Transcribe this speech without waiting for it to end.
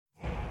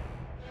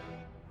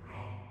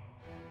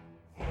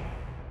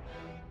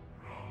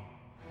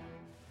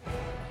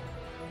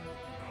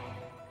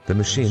The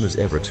machine is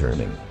ever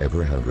turning,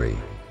 ever hungry.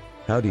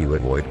 How do you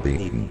avoid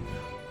being eaten?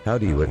 How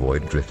do you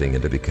avoid drifting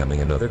into becoming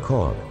another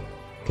cog?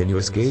 Can you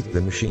escape the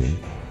machine?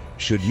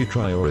 Should you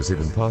try, or is it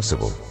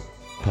impossible?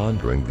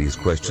 Pondering these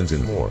questions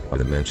and more are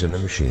the Mention the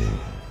Machine.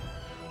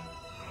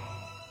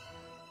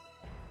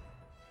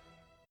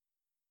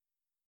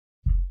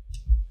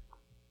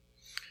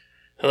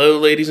 Hello,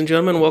 ladies and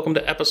gentlemen. Welcome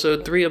to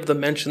episode 3 of the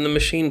Mention the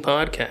Machine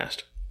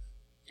podcast.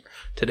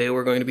 Today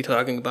we're going to be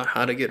talking about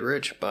How to Get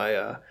Rich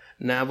by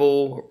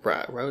Naval.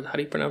 How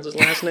do you pronounce his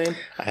last name?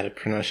 I had a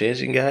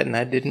pronunciation guide and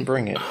I didn't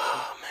bring it.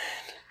 Oh,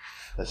 man.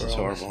 This is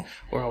horrible.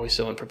 We're always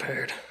so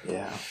unprepared.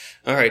 Yeah.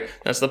 All right,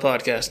 that's the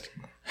podcast.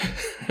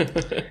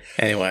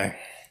 Anyway,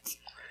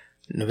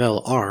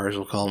 Naval R, as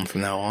we'll call him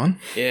from now on.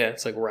 Yeah,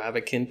 it's like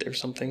Ravikant or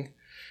something.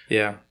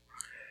 Yeah.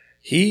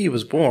 He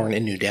was born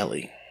in New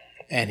Delhi,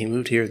 and he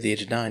moved here at the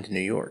age of 9 to New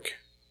York.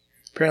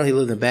 Apparently he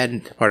lived in a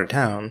bad part of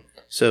town,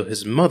 so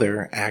his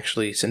mother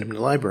actually sent him to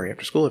the library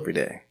after school every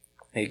day.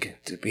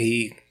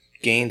 He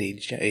gained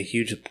a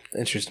huge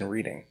interest in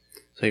reading,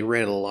 so he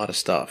read a lot of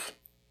stuff.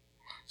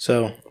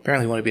 So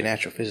apparently he wanted to be an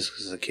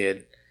astrophysicist as a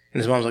kid, and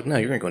his mom's like, "No,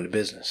 you're going to go into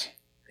business."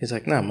 He's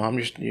like, "No, Mom,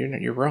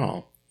 you're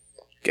wrong."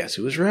 Guess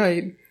who was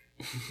right?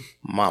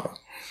 Mama.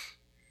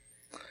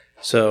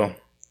 So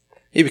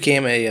he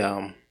became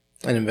an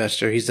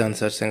investor. He's done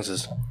such things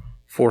as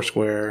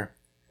Foursquare,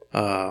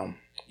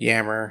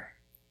 Yammer,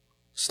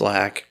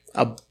 Slack,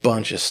 a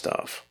bunch of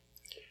stuff.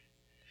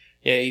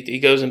 Yeah, he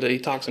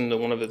talks into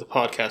one of the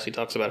podcasts. He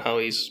talks about how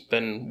he's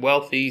been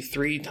wealthy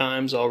 3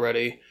 times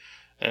already,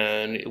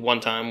 and one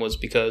time was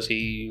because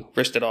he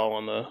risked it all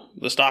on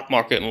the stock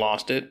market and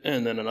lost it,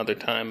 and then another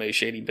time a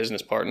shady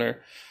business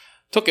partner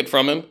took it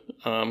from him.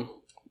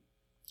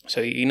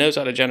 So he knows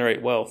how to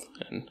generate wealth,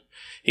 and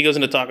he goes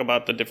into talk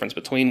about the difference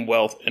between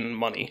wealth and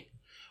money.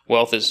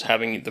 Wealth is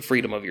having the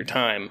freedom of your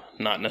time,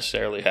 not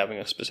necessarily having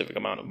a specific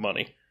amount of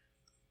money.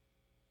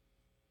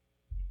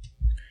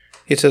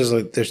 He says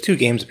there's 2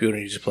 games that people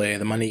need to play,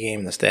 the money game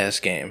and the status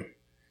game.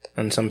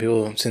 And some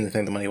people seem to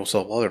think the money will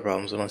solve all their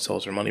problems. It only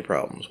solves their money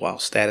problems. While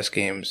status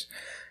games,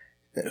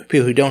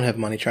 people who don't have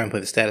money try and play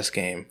the status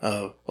game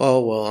of,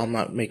 "Oh, well, I'm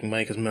not making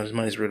money because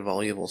money's the root of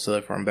all evil, so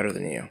therefore I'm better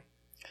than you."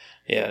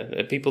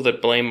 Yeah, people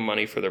that blame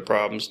money for their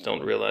problems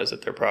don't realize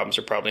that their problems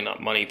are probably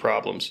not money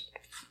problems.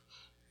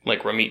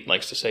 Like Ramit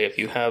likes to say, if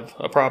you have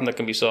a problem that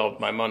can be solved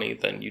by money,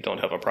 then you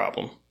don't have a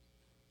problem.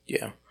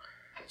 Yeah.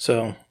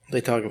 So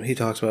he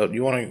talks about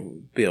you want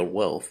to build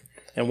wealth,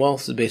 and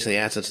wealth is basically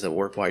assets that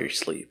work while you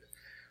sleep.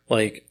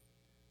 Like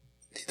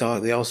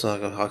he also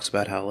talks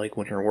about how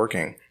when you're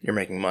working, you're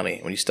making money.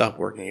 When you stop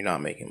working, you're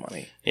not making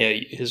money. Yeah,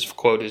 his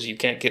quote is, "You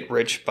can't get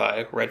rich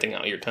by renting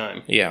out your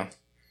time." Yeah.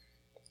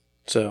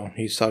 So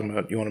he's talking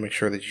about you want to make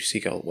sure that you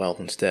seek out wealth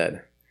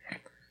instead.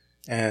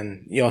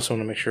 And you also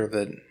want to make sure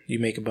that you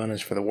make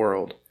abundance for the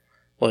world.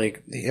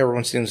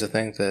 Everyone seems to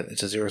think that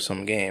it's a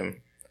zero-sum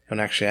game. In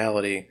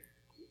actuality,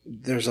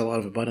 there's a lot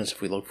of abundance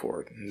if we look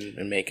for it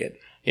and make it.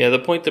 Yeah, the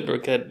point that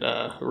Burkett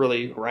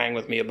really rang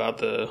with me about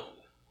the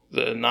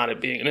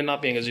not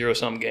being a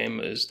zero-sum game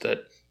is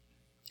that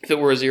if it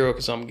were a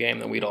zero-sum game,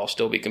 then we'd all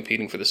still be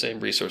competing for the same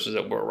resources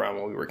that were around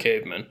when we were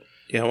cavemen.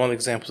 Yeah, one of the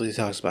examples he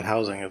talks about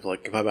housing of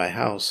if I buy a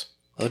house,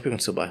 other people can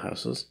still buy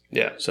houses.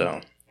 Yeah.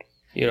 So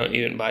you don't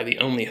even buy the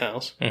only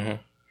house. Mm-hmm.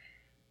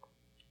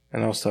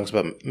 And also talks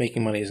about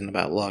making money isn't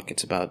about luck;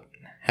 it's about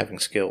having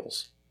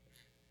skills.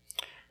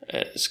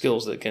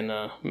 Skills that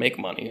can make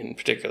money, in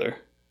particular.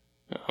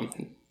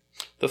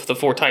 The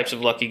 4 types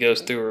of luck he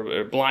goes through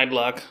are blind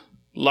luck,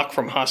 luck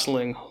from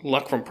hustling,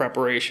 luck from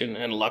preparation,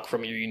 and luck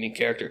from your unique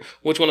character.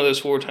 Which one of those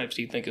 4 types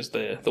do you think is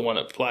the one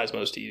that applies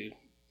most to you?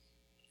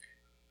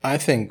 I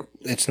think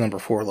it's number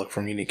 4, luck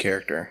from unique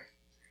character.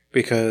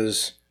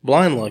 Because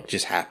blind luck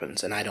just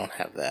happens, and I don't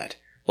have that.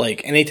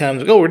 Anytime,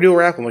 we're doing a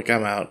rap, I'm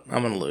I'm out.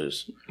 I'm going to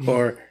lose. Mm-hmm.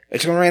 Or,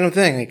 it's a random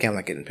thing, I'm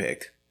not getting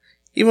picked.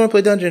 Even when I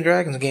play Dungeons &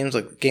 Dragons games,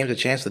 games that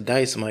chance the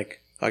dice, I'm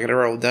like, I got to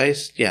roll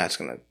dice? Yeah, it's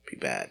going to be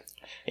bad.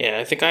 Yeah,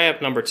 I think I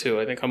have number 2.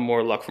 I think I'm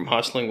more luck from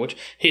hustling, which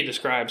he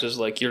describes as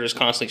you're just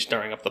constantly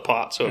stirring up the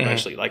pot, so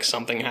eventually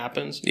something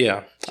happens.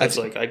 Yeah. So it's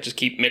I just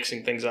keep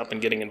mixing things up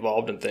and getting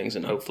involved in things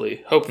and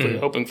hopefully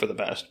hoping for the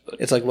best.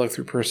 But it's luck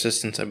through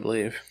persistence, I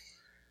believe.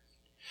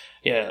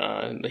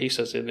 Yeah, he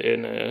says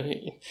in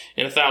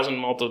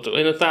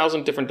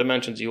 1,000 different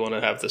dimensions, you want to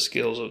have the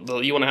skills.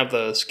 You want to have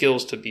the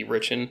skills to be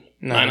rich in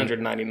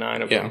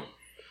 999 of them.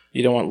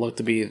 You don't want luck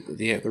to be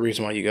the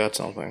reason why you got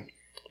something,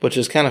 which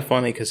is kind of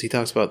funny because he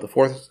talks about the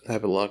 4th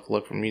type of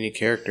luck from unique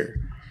character.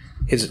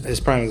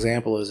 His prime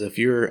example is if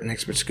you're an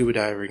expert scuba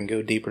diver, you can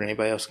go deeper than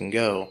anybody else can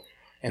go,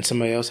 and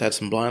somebody else had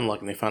some blind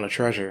luck and they found a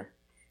treasure.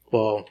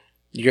 Well,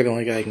 you're the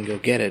only guy who can go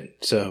get it.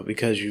 So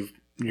because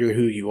you're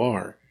who you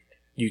are,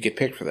 you get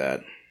picked for that.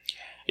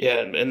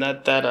 Yeah, and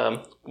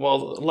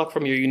luck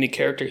from your unique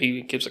character,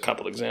 he gives a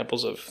couple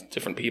examples of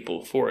different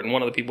people for it. And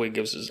one of the people he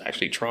gives is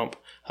actually Trump.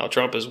 How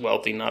Trump is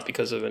wealthy, not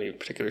because of any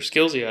particular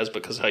skills he has,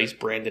 but because how he's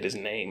branded his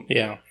name.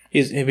 Yeah.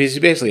 He's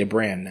basically a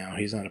brand now.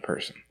 He's not a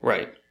person.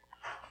 Right.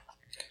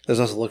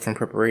 There's also luck from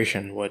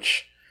preparation,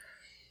 which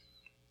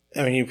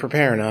I mean, you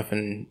prepare enough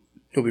and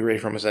you'll be ready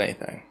for almost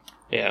anything.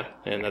 Yeah,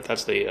 and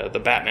that's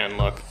the Batman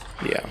look.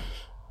 Yeah.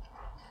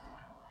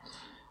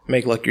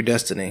 Make luck your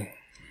destiny.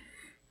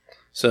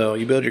 So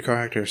you build your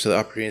character so the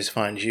opportunities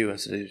find you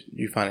instead of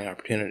you finding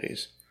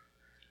opportunities.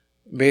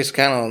 Based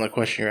kind of on the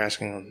question you're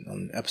asking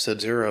on episode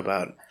 0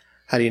 about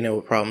how do you know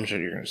what problems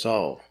you're going to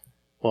solve?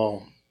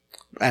 Well,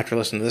 after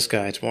listening to this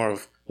guy, it's more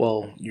of,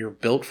 well, you're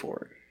built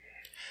for it.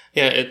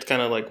 Yeah, it's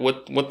kind of like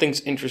what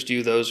things interest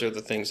you. Those are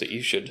the things that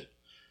you should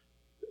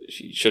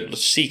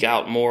seek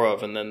out more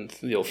of, and then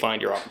you'll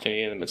find your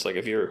opportunity. And it's like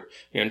if you're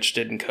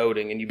interested in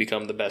coding and you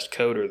become the best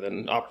coder,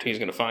 then opportunity is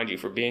going to find you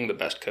for being the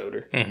best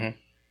coder. Mm-hmm.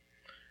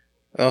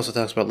 It also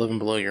talks about living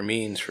below your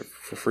means for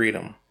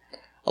freedom.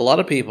 A lot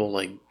of people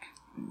like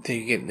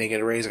they get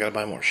a raise, I gotta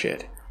buy more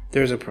shit.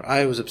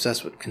 I was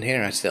obsessed with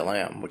container. I still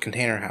am with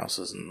container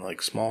houses and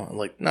like small,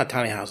 like not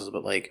tiny houses,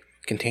 but like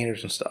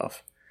containers and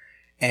stuff.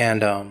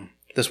 And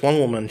this one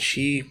woman,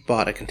 she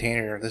bought a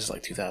container. This is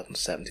like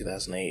 2007,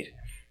 2008,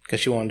 because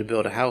she wanted to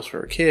build a house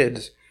for her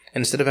kids.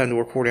 And instead of having to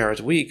work 40 hours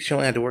a week, she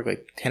only had to work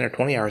like 10 or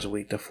 20 hours a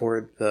week to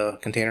afford the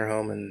container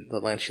home and the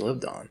land she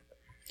lived on.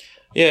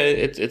 Yeah,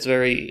 it's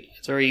very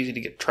easy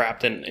to get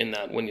trapped in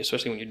that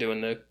especially when you're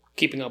doing the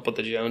keeping up with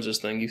the Joneses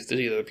thing. You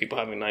see other people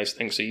having nice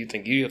things, so you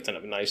think you have to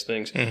have nice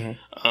things.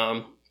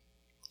 Mm-hmm.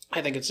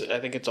 I think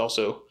it's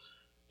also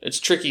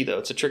tricky though.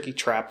 It's a tricky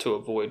trap to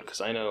avoid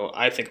because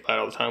I think about it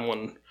all the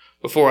time.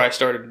 Before I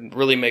started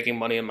really making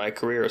money in my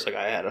career, it's like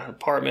I had an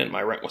apartment.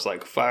 My rent was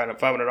like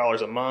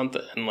 $500 a month,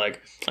 and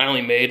like I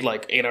only made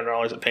like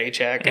 $800 a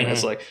paycheck, and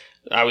it's like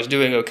I was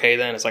doing okay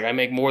then. It's like I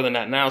make more than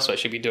that now, so I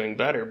should be doing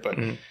better. But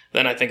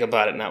then I think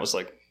about it, and that was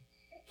like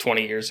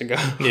 20 years ago.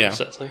 Yeah.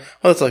 So it's like,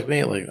 well, it's like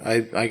me. Like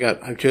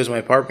I chose my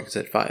apartment because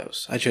it had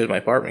FiOS. I chose my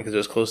apartment because it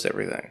was close to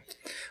everything.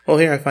 Well,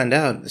 here I find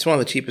out it's one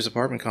of the cheapest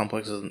apartment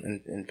complexes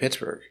in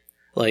Pittsburgh.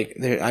 Like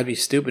I'd be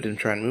stupid to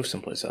try and move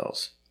someplace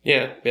else.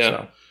 Yeah.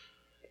 So.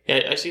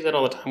 Yeah, I see that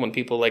all the time when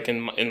people, like, in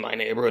my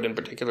neighborhood in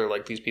particular,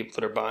 like, these people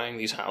that are buying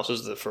these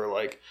houses for,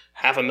 like,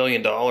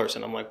 $500,000,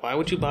 and I'm like, why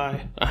would you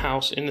buy a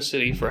house in the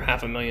city for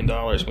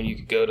 $500,000 when you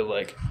could go to,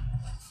 like,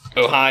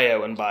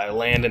 Ohio and buy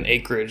land and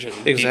acreage and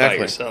be by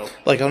yourself?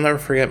 Like, I'll never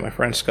forget my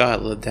friend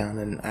Scott lived down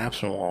in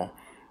Aspinwall.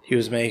 He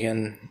was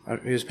paying,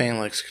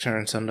 like,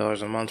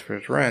 $607 a month for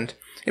his rent.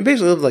 He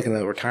basically lived, like, in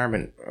a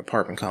retirement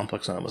apartment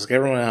complex almost. Like,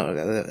 everyone out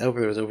over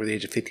there was over the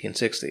age of 50 and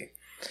 60.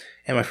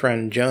 And my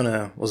friend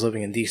Jonah was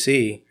living in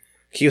D.C.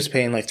 He was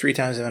paying like 3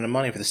 times the amount of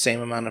money for the same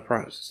amount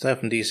of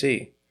stuff in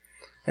D.C.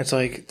 It's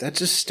like, that's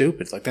just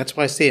stupid. Like, that's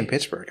why I stay in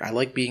Pittsburgh. I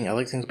like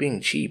things being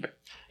cheap.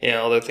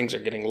 Yeah, although things are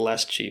getting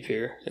less cheap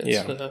here.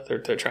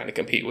 They're trying to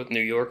compete with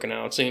New York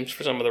now, it seems,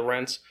 for some of the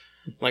rents.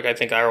 Like, I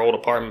think our old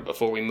apartment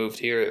before we moved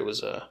here, it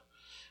was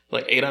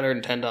like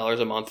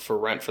 $810 a month for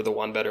rent for the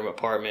 1-bedroom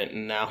apartment,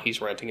 and now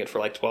he's renting it for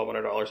like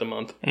 $1,200 a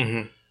month. Mm-hmm.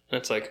 And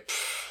it's like,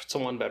 it's a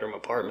 1-bedroom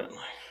apartment.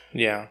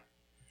 Yeah.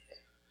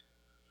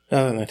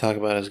 Another thing they talk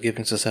about is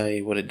giving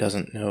society what it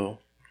doesn't know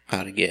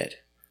how to get.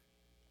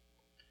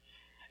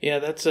 Yeah,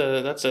 that's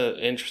a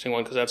interesting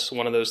one because that's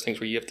one of those things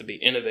where you have to be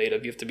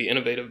innovative. You have to be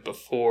innovative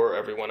before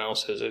everyone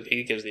else is.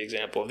 He gives the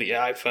example of the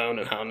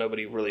iPhone and how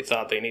nobody really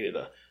thought they needed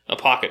a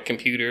pocket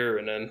computer,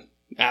 and then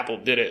Apple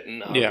did it, and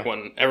now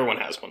everyone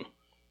has one.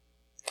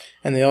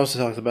 And they also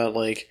talked about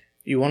like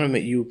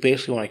you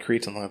basically want to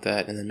create something like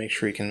that, and then make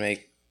sure you can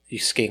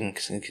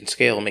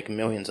scale and make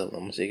millions of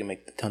them, so you can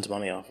make tons of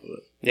money off of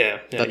it.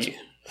 Yeah.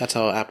 That's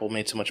how Apple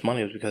made so much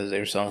money, was because they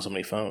were selling so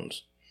many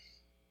phones.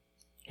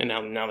 And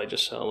now they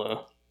just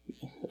sell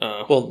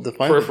the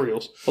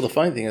peripherals. The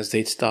funny thing is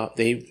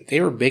they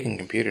were big in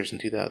computers in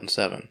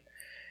 2007.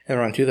 And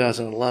around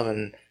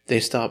 2011, they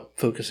stopped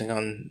focusing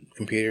on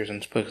computers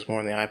and focused more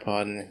on the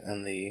iPod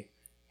and the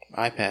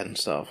iPad and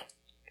stuff.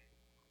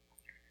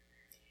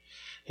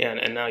 Yeah,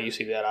 and now you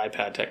see that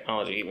iPad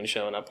technology even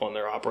showing up on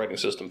their operating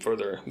system for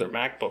their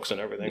MacBooks and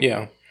everything.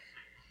 Yeah.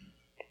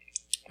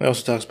 It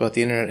also talks about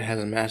the internet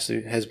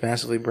has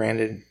massively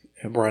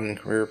broadened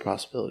career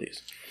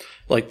possibilities.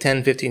 Like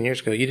 10, 15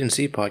 years ago, you didn't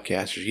see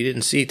podcasters, you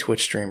didn't see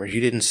Twitch streamers,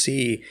 you didn't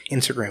see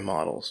Instagram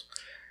models.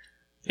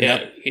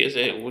 Yeah,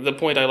 the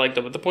point that I liked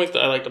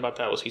about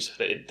that was he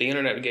said the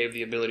internet gave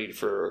the ability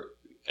for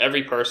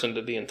every person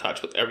to be in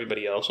touch with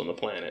everybody else on the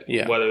planet.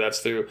 Yeah. Whether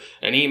that's through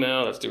an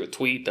email, that's through a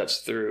tweet,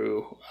 that's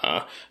through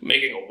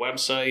making a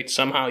website.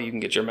 Somehow you can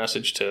get your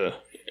message to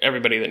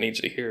everybody that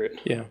needs to hear it.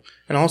 Yeah.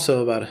 And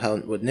also about how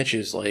with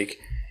niches, like,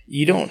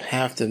 you don't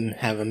have to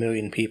have 1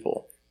 million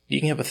people.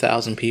 You can have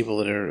 1,000 people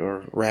that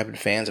are rabid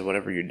fans of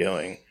whatever you're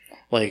doing.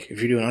 Like,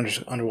 if you're doing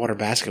underwater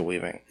basket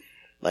weaving,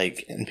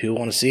 like, and people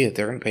want to see it,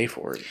 they're going to pay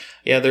for it.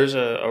 Yeah, there's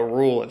a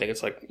rule. I think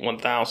it's like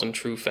 1,000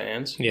 true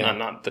fans. Yeah.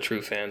 Not the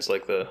true fans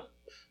like the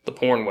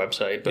porn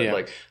website, but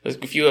like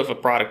if you have a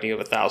product and you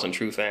have 1,000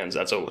 true fans,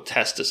 that's a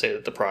test to say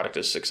that the product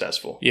is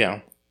successful.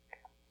 Yeah.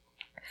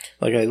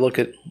 Like, I look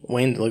at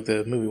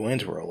the movie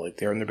Wayne's World. Like,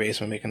 they're in their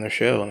basement making their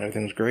show, and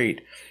everything's great.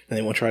 And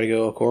they want to try to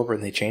go corporate,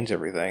 and they change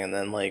everything, and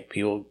then, like,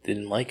 people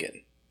didn't like it.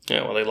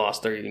 Yeah, well, they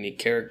lost their unique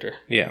character.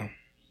 Yeah.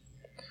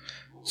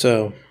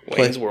 So,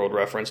 Wayne's World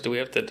reference. Do we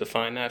have to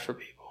define that for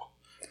people?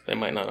 They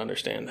might not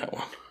understand that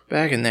one.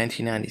 Back in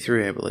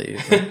 1993, I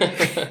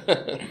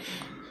believe.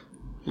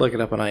 Look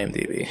it up on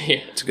IMDb.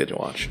 Yeah. It's good to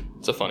watch.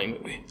 It's a funny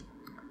movie.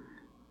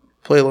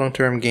 Play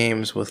long-term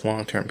games with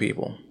long-term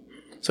people.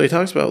 So he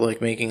talks about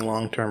like making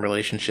long-term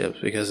relationships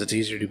because it's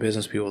easier to do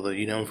business with people that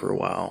you know for a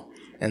while.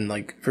 And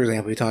like, for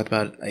example, he talked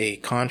about a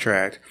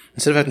contract.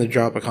 Instead of having to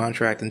drop a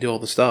contract and do all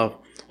the stuff,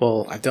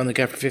 well, I've done the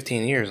guy for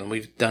 15 years and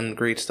we've done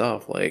great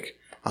stuff. Like,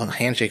 a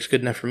handshake's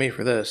good enough for me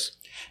for this.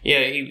 Yeah,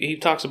 he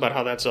talks about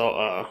how that's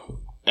all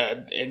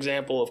an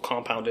example of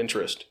compound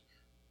interest,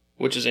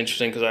 which is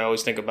interesting because I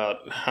always think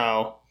about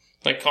how,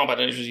 like,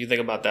 compound interest, you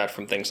think about that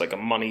from things like a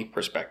money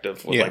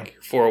perspective with like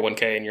your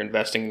 401k and you're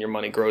investing and your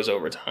money grows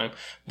over time.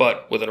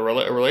 But with a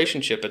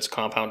relationship, it's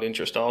compound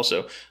interest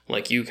also.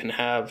 Like, you can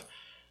have...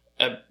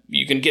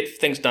 you can get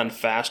things done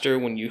faster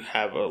when you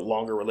have a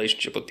longer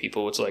relationship with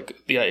people. It's like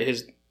the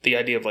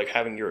idea of like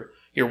having your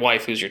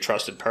wife who's your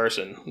trusted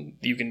person.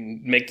 You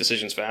can make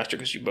decisions faster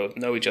because you both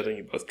know each other and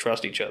you both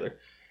trust each other.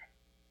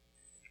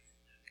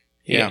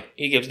 Yeah.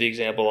 He gives the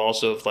example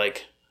also of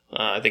like,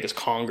 I think it's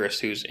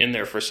Congress who's in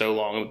there for so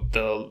long.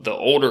 The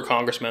older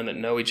congressmen that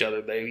know each other,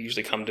 they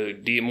usually come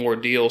to more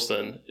deals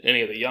than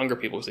any of the younger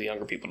people because the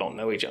younger people don't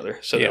know each other.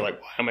 So they're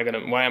like,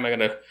 why am I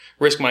gonna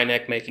risk my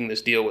neck making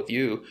this deal with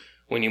you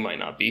when you might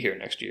not be here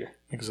next year?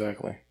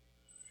 Exactly.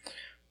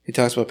 He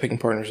talks about picking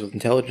partners with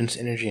intelligence,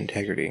 energy,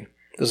 integrity.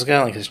 This is kind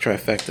of like his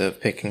trifecta of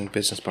picking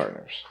business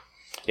partners.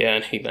 Yeah,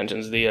 and he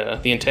mentions the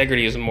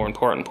integrity is the more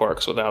important part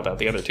because without that,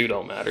 the other two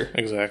don't matter.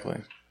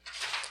 Exactly.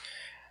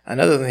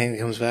 Another thing that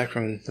comes back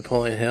from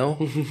Napoleon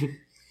Hill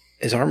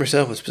is arm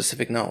yourself with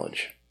specific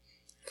knowledge.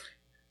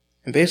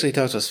 And basically he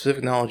talks about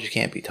specific knowledge you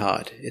can't be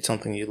taught. It's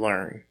something you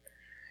learn.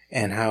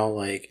 And how,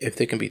 like, if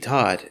they can be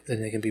taught, then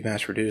they can be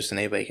mass-produced and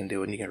anybody can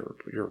do it and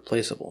you're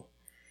replaceable.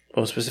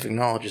 But specific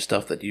knowledge is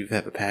stuff that you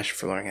have a passion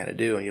for learning how to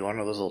do and you learn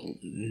all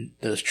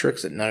those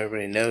tricks that not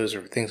everybody knows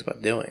or things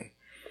about doing.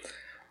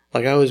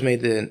 Like, I always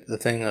made the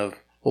thing of,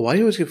 well, why do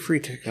you always give free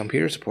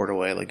computer support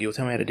away? Like, you'll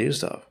tell me how to do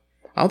stuff.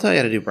 I'll tell you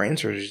how to do brain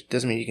surgery. It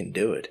doesn't mean you can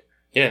do it.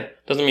 Yeah,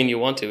 doesn't mean you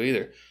want to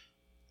either.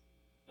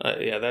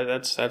 Yeah,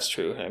 that's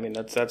true. I mean,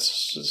 that's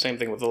the same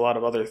thing with a lot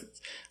of other...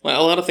 Well,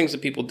 a lot of things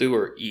that people do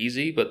are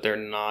easy, but they're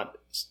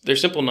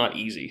simple, not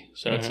easy.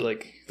 So It's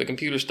like the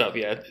computer stuff,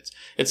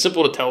 it's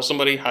simple to tell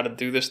somebody how to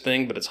do this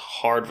thing, but it's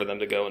hard for them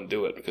to go and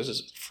do it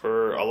because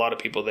for a lot of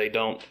people, they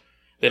don't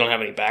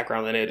have any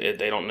background in it.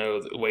 They don't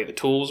know the way the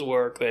tools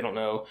work. They don't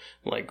know,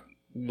 like,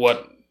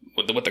 what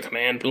the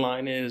command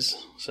line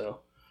is. So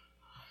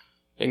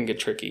it can get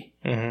tricky.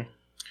 Mm-hmm.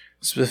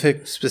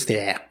 Specific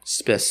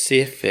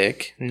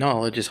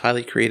knowledge is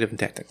highly creative and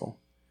technical.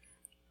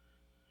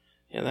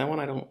 Yeah, that one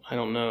I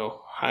don't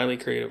know. Highly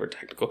creative or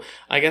technical.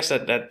 I guess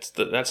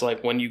that's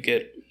like when you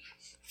get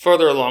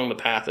further along the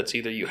path. It's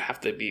either you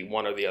have to be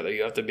one or the other.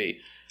 You have to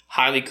be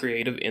highly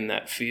creative in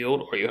that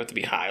field, or you have to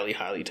be highly,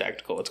 highly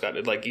technical. It's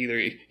got like either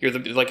you're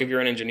like if you're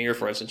an engineer,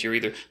 for instance, you're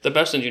either the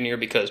best engineer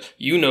because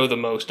you know the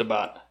most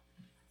about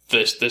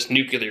this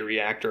nuclear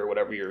reactor or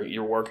whatever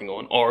you're working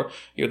on, or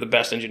you're the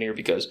best engineer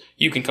because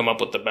you can come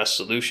up with the best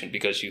solution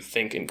because you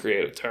think in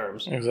creative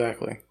terms.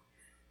 Exactly.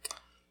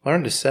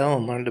 Learn to sell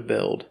and learn to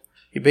build.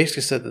 He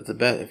basically said that the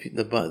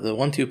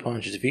 1-2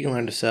 punch is if you can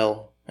learn to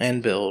sell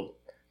and build,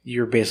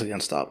 you're basically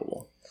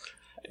unstoppable.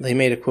 They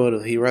made a quote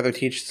of, he'd rather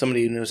teach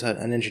somebody who knows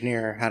an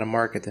engineer how to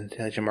market than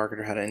teach a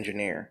marketer how to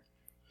engineer.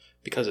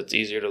 Because it's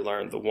easier to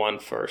learn the one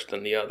first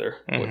than the other,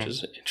 which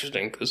is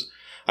interesting because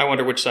I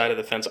wonder which side of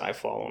the fence I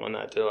fall on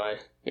that.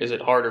 Is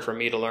it harder for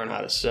me to learn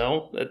how to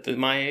sell at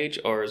my age,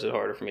 or is it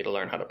harder for me to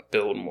learn how to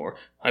build more?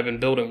 I've been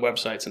building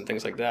websites and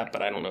things like that,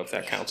 but I don't know if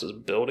that counts as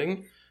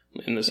building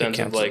in the sense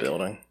of like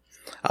building.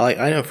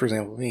 I know, for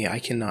example, me, I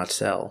cannot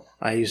sell.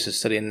 I used to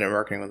study internet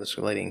marketing with this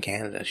lady in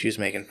Canada. She was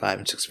making 5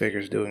 and 6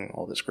 figures doing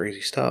all this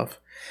crazy stuff.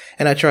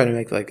 And I tried to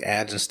make like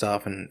ads and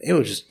stuff, and it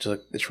was just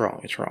like, it's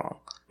wrong.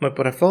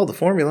 But I followed the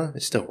formula.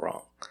 It's still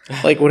wrong.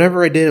 Like,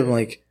 whatever I did, I'm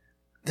like,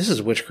 this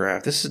is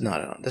witchcraft. This is not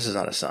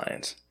a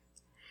science.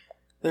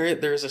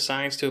 There is a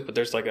science to it, but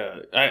there's like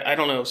I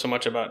don't know so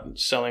much about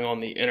selling on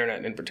the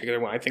internet in particular.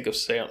 When I think of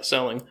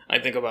selling, I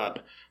think about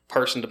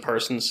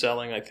person-to-person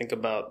selling. I think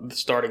about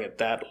starting at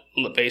that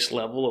base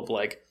level of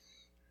like,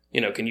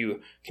 can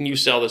you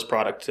sell this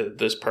product to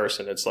this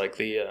person? It's like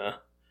the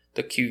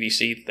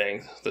QVC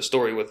thing, the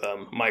story with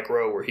Mike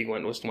Rowe, where he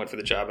went for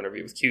the job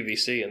interview with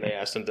QVC, and they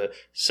asked him to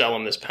sell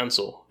him this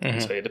pencil.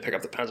 So he had to pick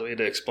up the pencil. He had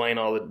to explain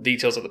all the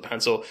details of the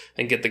pencil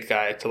and get the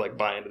guy to like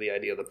buy into the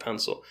idea of the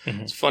pencil.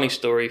 It's a funny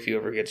story. If you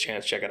ever get a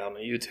chance, check it out on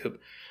YouTube.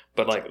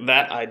 But like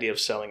that idea of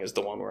selling is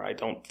the one where I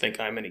don't think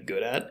I'm any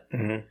good at.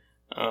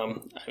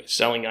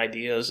 Selling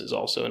ideas is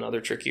also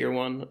another trickier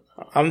one.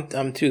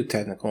 I'm too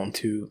technical and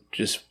too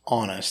just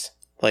honest.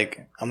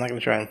 Like, I'm not going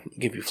to try and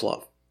give you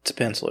fluff. It's a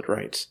pencil, it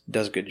writes. It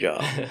does a good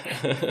job.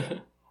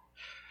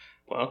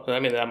 Well, I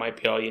mean, that might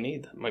be all you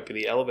need. That might be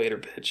the elevator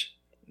pitch.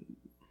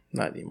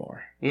 Not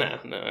anymore. No,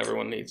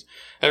 everyone needs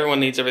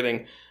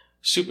everything.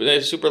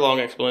 Super long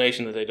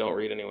explanation that they don't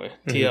read anyway.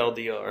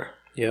 TLDR.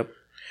 Yep.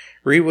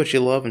 Read what you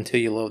love until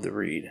you love to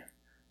read.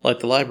 Like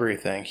the library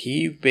thing,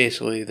 he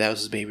basically, that was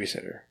his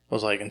babysitter. It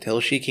was like, until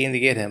she came to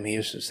get him, he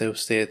used to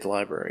stay at the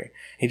library.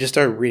 He just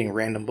started reading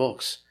random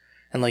books.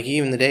 And like,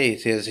 even today,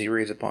 he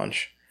reads a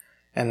bunch.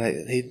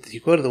 And he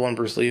quoted the one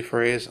Bruce Lee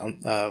phrase,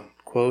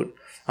 quote,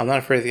 "I'm not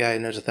afraid of the guy who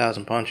knows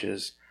 1,000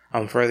 punches.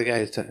 I'm afraid of the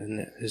guy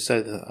who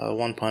said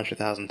one punch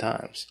 1,000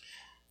 times."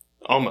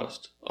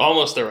 Almost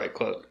the right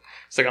quote.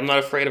 It's like, I'm not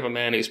afraid of a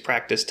man who's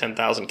practiced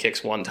 10,000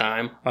 kicks one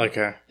time.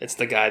 Okay. It's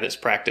the guy that's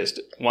practiced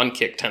one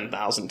kick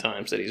 10,000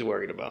 times that he's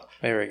worried about.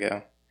 There we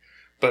go.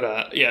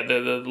 But yeah,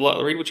 the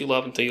read what you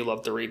love until you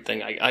love to read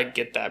thing, I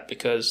get that,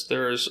 because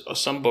there's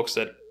some books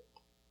that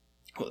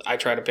I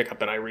try to pick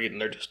up and I read,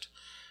 and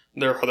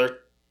they're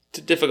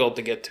difficult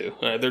to get to.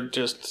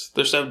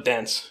 They're so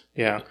dense.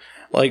 Yeah.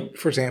 Like,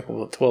 for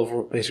example,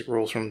 12 Basic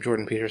Rules from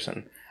Jordan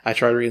Peterson. I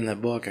tried reading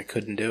that book. I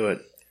couldn't do it.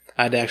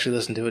 I had to actually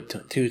listen to it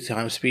 2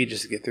 times speed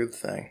just to get through the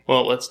thing.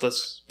 Well,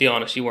 let's be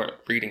honest. You weren't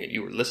reading it.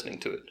 You were listening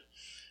to it.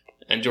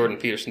 And Jordan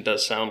Peterson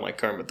does sound like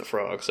Kermit the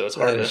Frog, so it's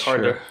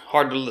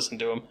hard to listen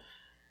to him.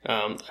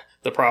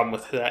 The problem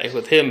with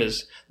him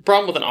is, the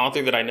problem with an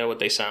author that I know what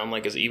they sound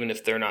like is, even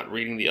if they're not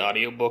reading the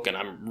audiobook and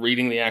I'm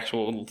reading the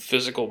actual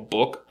physical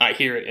book, I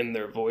hear it in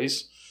their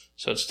voice.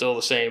 So it's still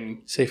the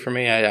same. See, for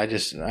me, I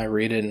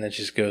read it and it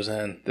just goes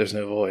in. There's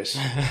no voice.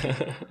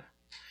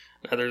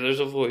 There's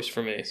a voice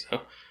for me.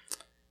 So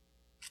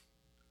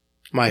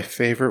my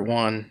favorite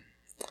one,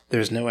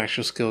 there's no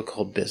actual skill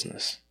called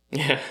business.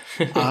 Yeah.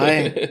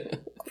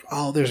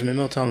 There's a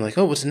memo telling me, like,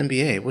 oh, what's an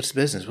MBA? What's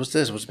business? What's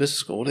this? What's business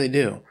school? What do they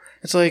do?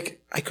 It's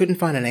like, I couldn't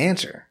find an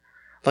answer.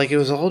 Like, it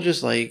was all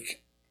just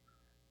like,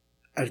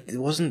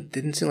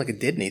 didn't seem like it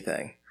did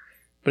anything.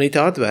 But he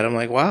talked about it, I'm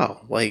like,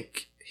 wow.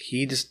 Like,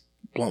 he just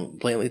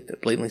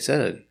blatantly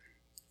said it.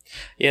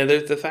 Yeah,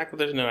 the fact that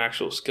there's no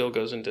actual skill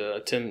goes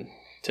into,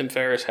 Tim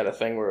Ferriss had a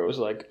thing where it was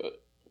like,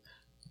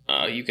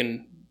 you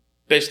can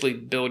basically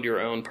build your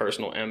own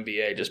personal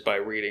MBA just by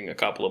reading a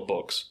couple of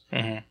books.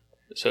 Mm-hmm.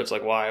 So it's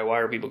like, why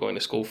are people going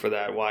to school for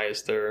that? Why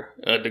is there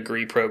a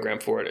degree program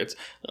for it? It's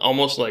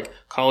almost like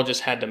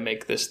colleges had to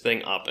make this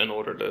thing up in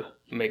order to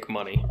make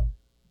money.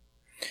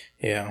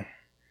 Yeah.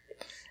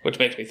 Which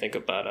makes me think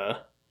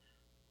about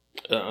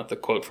the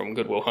quote from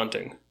Good Will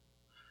Hunting.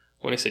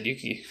 When he said,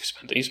 you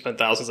spent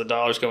thousands of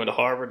dollars going to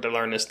Harvard to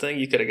learn this thing,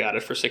 you could have got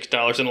it for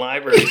 $6 in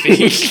library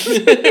fees.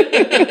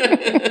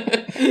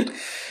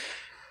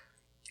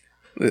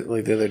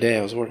 Like the other day,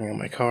 I was working on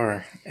my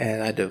car,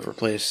 and I had to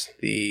replace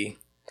the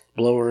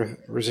blower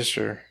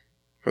resistor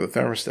for the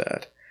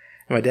thermostat.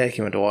 And my dad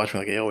came in to watch me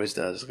like he always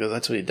does, because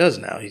that's what he does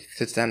now. He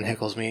sits down and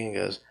heckles me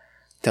and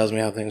tells me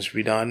how things should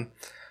be done.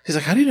 He's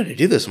like, how do you know how to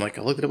do this? I'm like,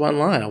 I looked it up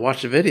online. I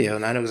watched the video,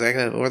 and I know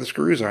exactly where the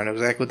screws are. I know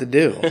exactly what to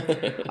do.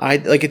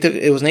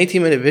 It was an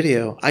 18-minute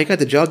video. I got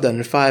the job done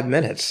in 5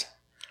 minutes.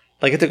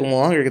 Like, it took them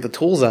longer to get the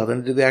tools out than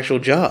to do the actual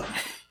job.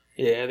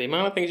 Yeah, the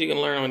amount of things you can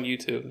learn on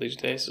YouTube these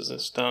days is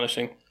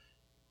astonishing.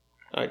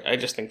 I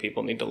just think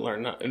people need to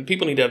learn that. And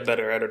people need to have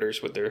better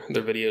editors with their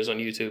videos on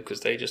YouTube,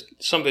 because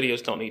some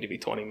videos don't need to be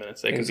 20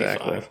 minutes. They can be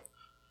 5.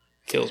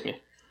 Kills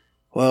me.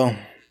 Well,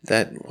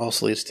 that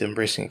also leads to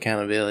embracing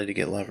accountability to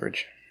get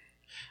leverage.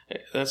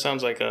 That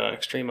sounds like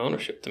extreme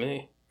ownership to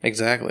me.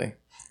 Exactly.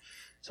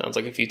 Sounds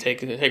like if you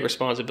take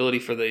responsibility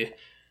for the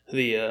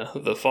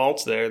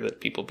faults there,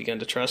 that people begin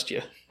to trust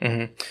you.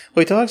 Mm-hmm.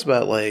 Well, he talks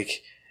about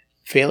like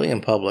failing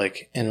in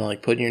public and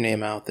like putting your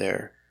name out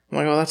there. I'm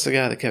like, oh, that's the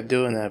guy that kept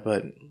doing that,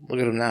 but look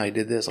at him now. He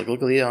did this. Like,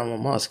 look at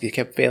Elon Musk. He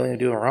kept failing at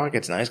doing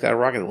rockets. Now he's got a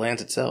rocket that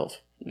lands itself.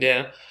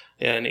 Yeah,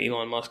 and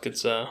Elon Musk,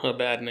 it's a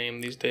bad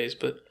name these days,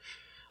 but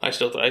I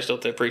still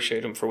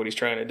appreciate him for what he's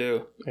trying to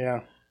do. Yeah.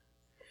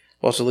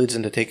 Also leads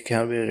into take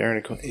accountability to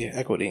earn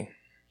equity.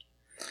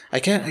 I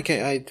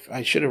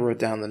should have wrote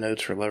down the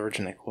notes for leverage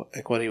and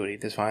equity, what he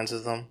defines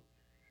as them.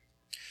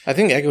 I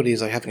think equity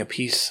is like having a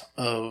piece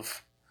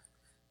of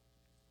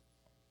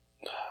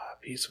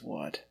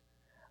what?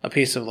 A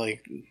piece of,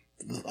 like,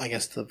 I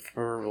guess the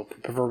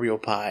proverbial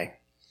pie.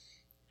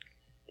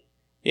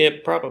 Yeah,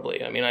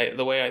 probably. I mean,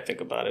 the way I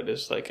think about it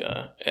is like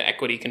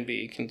equity can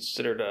be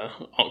considered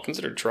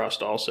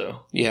trust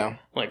also. Yeah.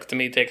 Like, to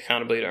me, take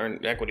accountability to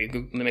earn equity,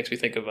 it makes me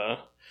think of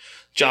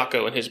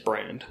Jocko and his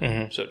brand.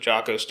 Mm-hmm. So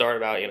Jocko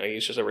started out,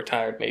 he's just a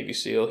retired Navy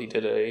SEAL. He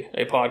did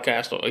a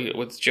podcast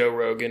with Joe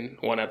Rogan,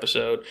 one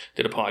episode.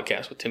 Did a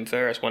podcast with Tim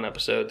Ferriss, one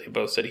episode. They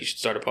both said he should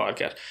start a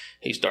podcast.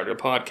 He started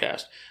a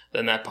podcast.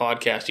 Then that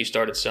podcast, he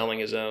started selling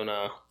his own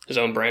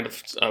brand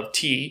of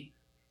tea,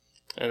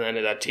 and then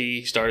that tea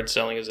he started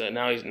selling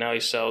now he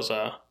sells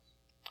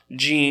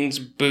jeans,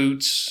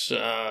 boots,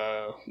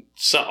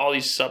 all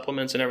these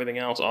supplements and everything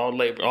else,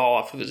 all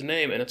off of his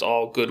name, and it's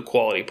all good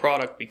quality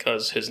product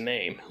because his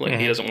name. Like,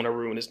 he doesn't want to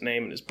ruin his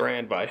name and his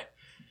brand by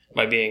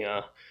being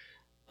a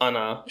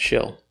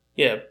shill.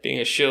 Yeah, being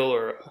a shill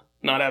or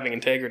not having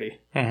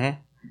integrity.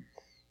 Mm-hmm.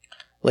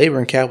 Labor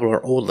and capital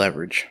are old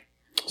leverage.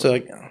 So,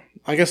 like,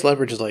 I guess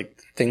leverage is like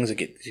things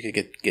that you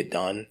could get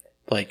done.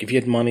 Like, if you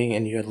had money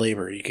and you had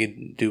labor, you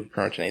could do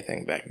pretty much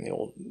anything back in the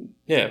old.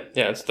 Yeah.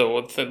 It's the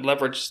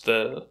leverage.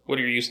 What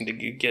are you using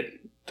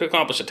to to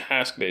accomplish a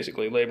task,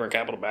 basically, labor and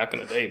capital back in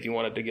the day. If you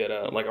wanted to get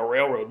a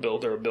railroad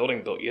built or a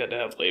building built, you had to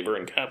have labor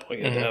and capital.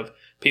 You had to have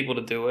people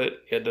to do it.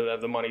 You had to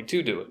have the money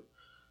to do it.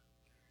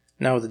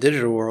 Now, with the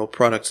digital world,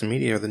 products and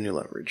media are the new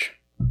leverage.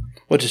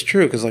 Which is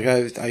true, because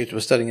I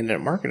was studying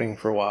internet marketing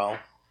for a while,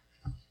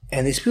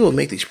 and these people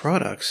make these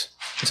products,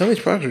 and some of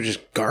these products are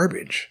just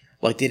garbage.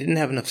 Like, they didn't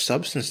have enough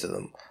substance to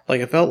them.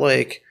 Like, it felt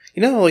like,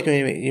 like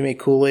when you make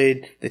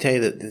Kool-Aid, they tell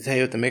you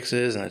what the mix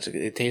is, and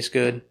it tastes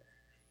good.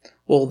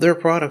 Well, their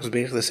product was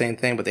basically the same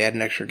thing, but they add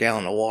an extra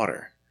gallon of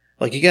water.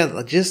 Like, you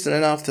got just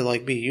enough to,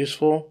 be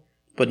useful,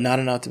 but not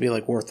enough to be,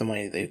 worth the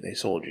money they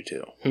sold you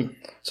to.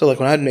 So,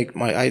 when I'd make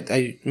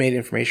I made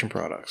information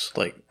products,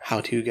 like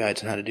how-to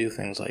guides on how to do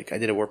things. Like, I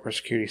did a WordPress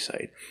security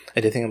site.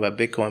 I did things about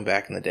Bitcoin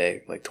back in the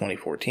day,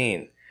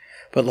 2014.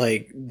 But,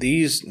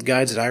 these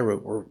guides that I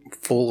wrote were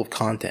full of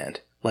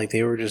content.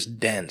 They were just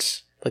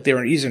dense. They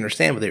were easy to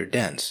understand, but they were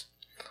dense.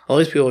 All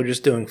these people are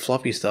just doing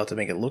fluffy stuff to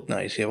make it look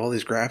nice. You have all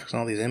these graphics and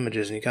all these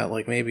images, and you got,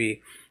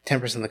 maybe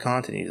 10% of the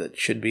content that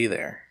should be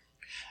there.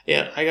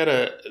 Yeah,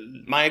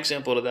 my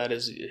example to that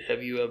is,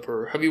 have you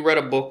read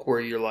a book where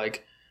you're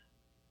like,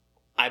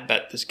 I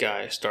bet this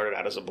guy started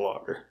out as a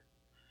blogger?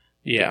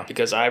 Yeah.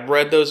 Because I've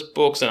read those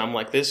books and I'm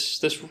like, this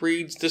doesn't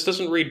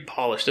read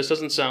polished. This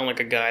doesn't sound like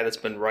a guy that's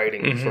been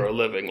writing for a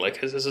living.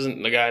 This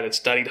isn't the guy that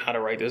studied how to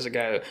write. This is a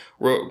guy that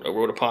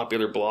wrote a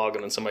popular blog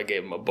and then somebody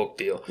gave him a book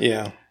deal.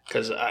 Yeah.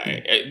 Because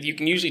you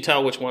can usually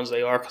tell which ones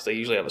they are because they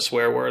usually have a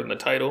swear word in the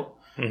title.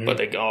 But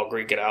they all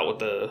Greek it out with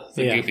the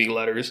goofy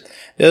letters.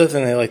 The other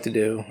thing they like to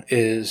do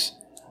is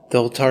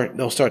they'll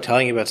start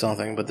telling you about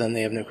something, but then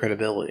they have no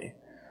credibility.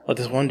 Like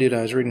this one dude,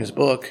 I was reading his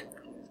book,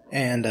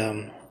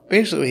 and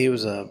basically he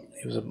was a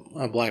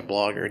black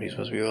blogger, and he's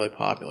supposed to be really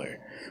popular.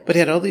 But he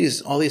had all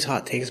these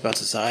hot takes about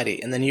society,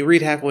 and then you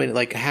read halfway,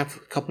 a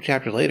couple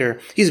chapters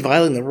later, he's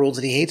violating the rules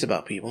that he hates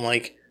about people. I'm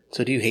like,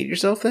 so do you hate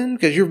yourself then?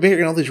 Because you're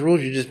breaking all these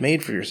rules you just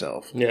made for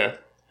yourself. Yeah.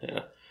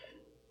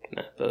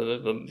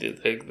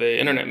 The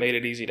internet made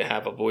it easy to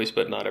have a voice,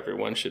 but not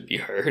everyone should be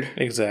heard.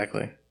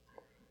 Exactly.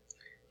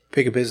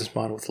 Pick a business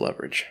model with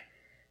leverage.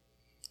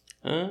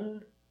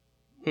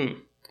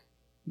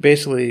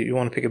 Basically, you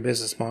want to pick a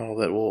business model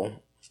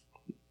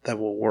that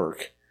will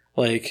work.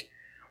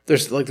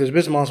 There's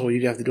business models where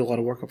you have to do a lot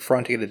of work up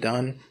front to get it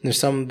done. There's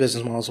some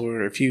business models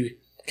where if you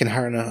can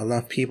hire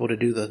enough people to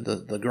do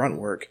the grunt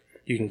work,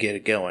 you can get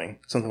it going.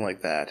 Something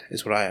like that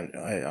is what I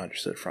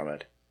understood from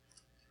it.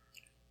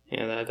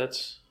 Yeah,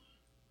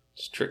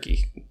 it's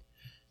tricky.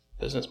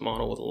 Business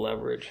model with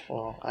leverage.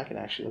 Well, I can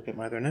actually look at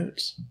my other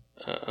notes.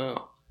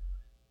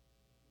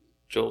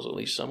 Joel's at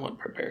least somewhat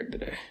prepared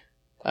today.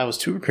 I was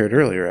too prepared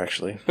earlier,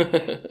 actually.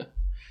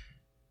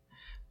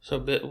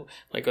 So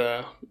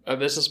a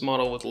business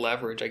model with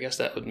leverage, I guess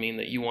that would mean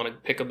that you want to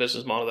pick a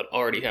business model that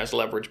already has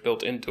leverage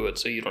built into it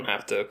so you don't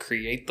have to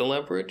create the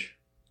leverage.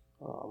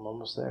 Oh, I'm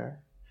almost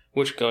there.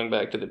 Which, going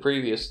back to the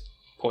previous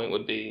point,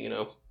 would be,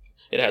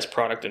 it has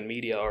product and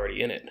media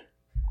already in it.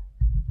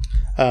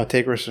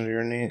 Take risks under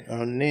your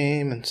own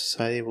name, and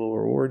society will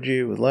reward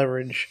you with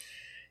leverage.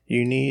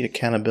 You need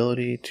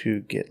accountability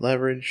to get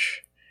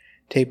leverage.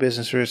 Take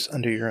business risks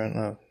under your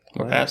own...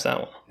 We're past that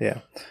one. Yeah.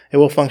 A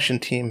well-functioning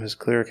team has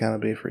clear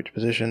accountability for each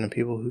position, and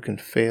people who can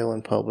fail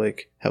in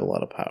public have a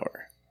lot of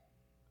power.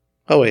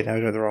 Oh, wait, I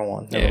read the wrong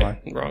one. Never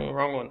mind.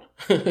 Wrong one.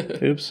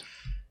 Oops.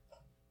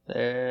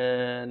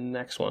 And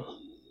next one.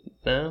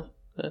 No,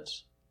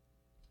 that's...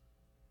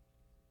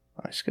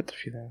 I skipped a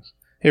few things.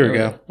 Here we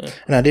go. Yeah.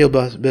 An ideal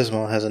business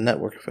model has a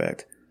network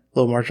effect,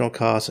 low marginal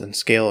costs, and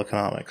scale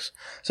economics.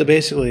 So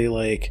basically,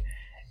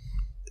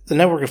 the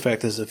network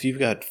effect is if you've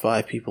got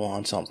 5 people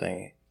on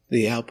something,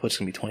 the output's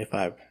going to be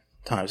 25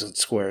 times it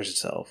squares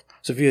itself.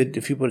 So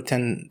if you put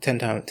 10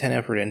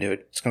 effort into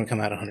it, it's going to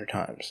come out 100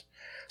 times.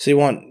 So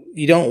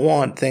you don't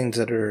want things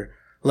that are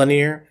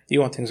linear. You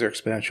want things that are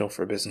exponential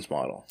for a business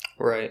model.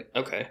 Right.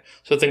 Okay.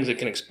 So things that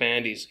can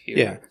expand easily.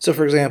 Yeah. So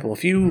for example,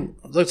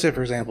 let's say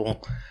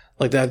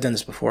like that, I've done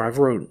this before. I've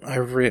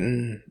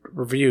written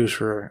reviews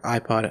for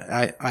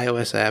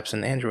iOS apps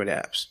and Android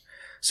apps.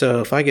 So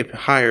if I get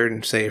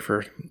hired, say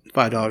for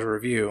 $5 a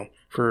review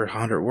for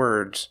 100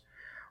 words,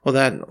 well,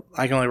 that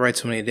I can only write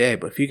so many a day.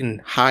 But if you can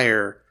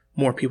hire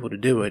more people to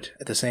do it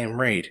at the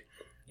same rate,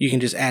 you can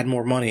just add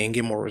more money and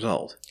get more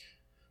result.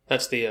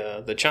 That's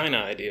the China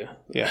idea.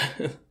 Yeah.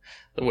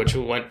 Which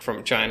went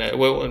from China.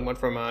 Well, it went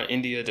from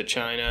India to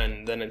China,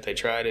 and then they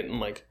tried it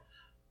in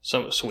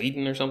some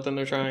Sweden or something.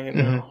 They're trying it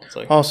now. Mm-hmm.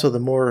 It's also, the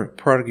more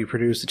product you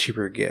produce, the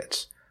cheaper it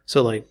gets.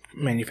 So,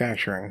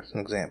 manufacturing is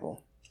an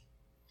example.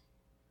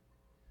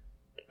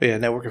 But yeah,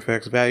 network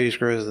effects, value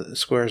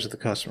squares of the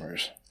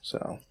customers.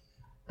 So,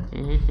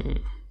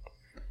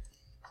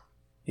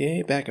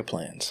 yay, backup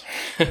plans.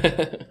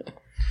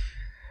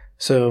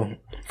 So,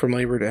 from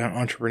labor to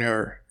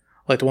entrepreneur,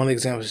 one of the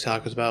examples he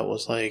talked about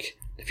was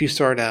if you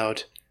start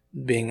out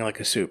being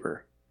a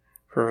super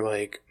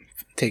for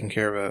taking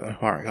care of an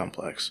apartment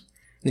complex.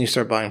 Then you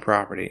start buying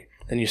property.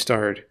 Then you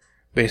start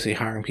basically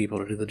hiring people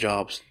to do the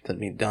jobs that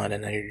need done,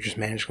 and then you're just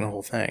managing the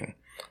whole thing.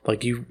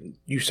 Like you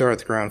start at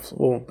the ground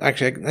floor. Well,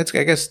 actually, that's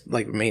I guess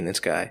like a maintenance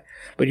guy,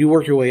 but you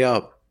work your way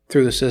up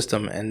through the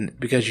system, and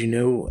because you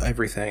know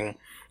everything,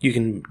 you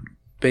can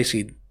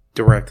basically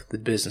direct the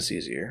business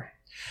easier.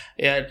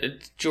 Yeah,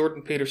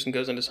 Jordan Peterson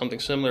goes into something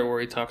similar where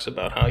he talks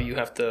about how you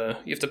have to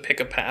pick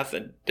a path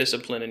and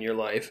discipline in your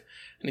life.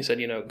 And he said,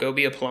 go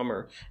be a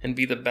plumber and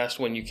be the best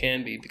one you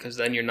can be, because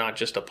then you're not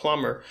just a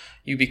plumber.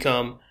 You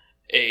become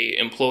a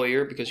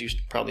employer because you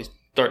probably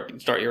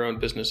start your own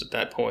business at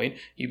that point.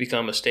 You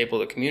become a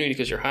staple of the community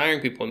because you're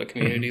hiring people in the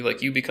community. Mm-hmm.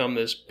 Like you become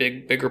this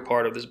bigger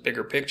part of this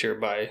bigger picture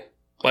by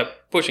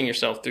pushing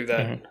yourself through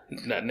that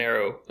that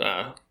narrow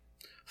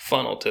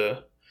funnel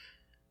to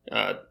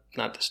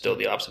not distill,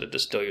 the opposite of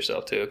distill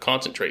yourself, to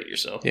concentrate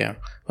yourself. Yeah.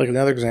 Like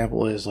another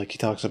example is like he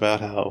talks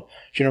about how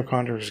general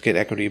contractors get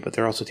equity, but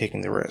they're also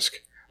taking the risk.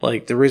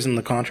 Like the reason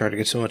the contractor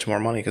gets so much more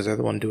money because they're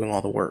the one doing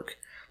all the work.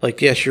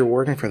 Like, yes, you're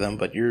working for them,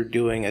 but you're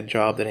doing a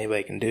job that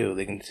anybody can do.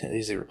 They can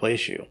easily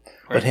replace you.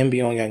 Right. But him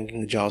being on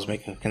the jobs,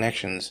 making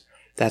connections,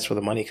 that's where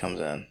the money comes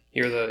in.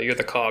 You're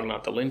the cog,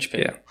 not the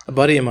linchpin. Yeah. A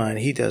buddy of mine,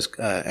 he does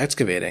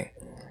excavating.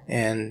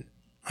 And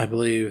I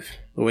believe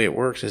the way it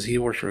works is he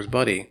works for his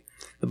buddy.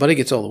 The buddy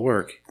gets all the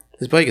work.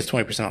 His buddy gets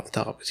 20% off the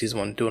top because he's the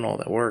one doing all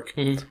that work.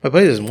 Mm-hmm. My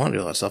buddy doesn't want to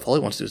do all that stuff. All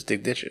he wants to do is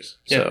dig ditches.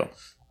 Yeah. So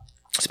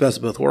it's the best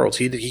of both worlds.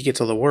 He gets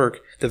all the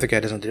work. The other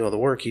guy doesn't do all the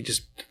work. He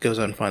just goes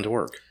out and finds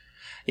work.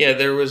 Yeah,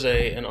 there was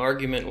an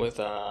argument with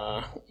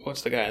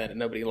what's the guy that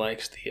nobody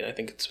likes? I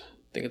think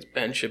it's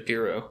Ben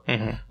Shapiro,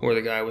 where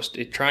the guy was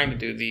trying to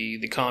do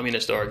the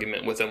communist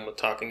argument with him,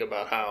 talking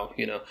about how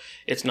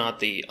it's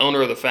not the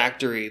owner of the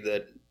factory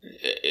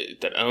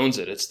that owns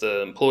it; it's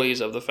the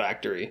employees of the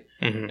factory.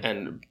 Mm-hmm.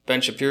 And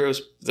Ben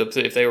Shapiro's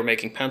if they were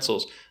making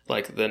pencils,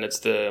 then it's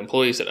the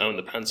employees that own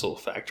the pencil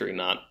factory,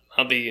 not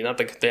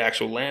the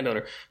actual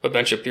landowner. But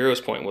Ben Shapiro's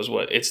point was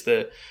it's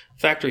the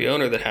factory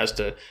owner that has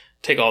to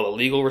take all the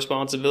legal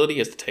responsibility,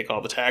 has to take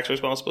all the tax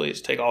responsibility,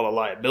 has to take all the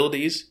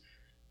liabilities.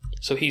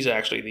 So he's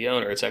actually the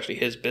owner. It's actually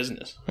his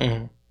business.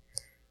 Mm-hmm.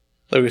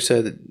 Like we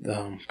said,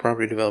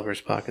 property developers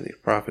pocket the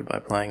profit by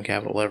applying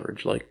capital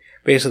leverage. Like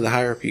basically, the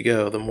higher up you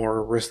go, the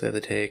more risk they have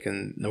to take,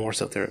 and the more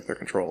stuff they're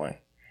controlling.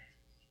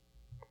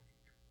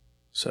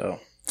 So,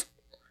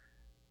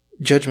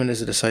 judgment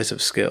is a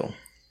decisive skill.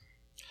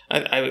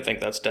 I would think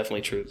that's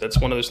definitely true. That's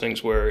one of those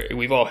things where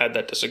we've all had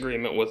that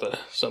disagreement with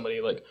somebody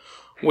like,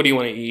 what do you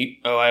want to eat?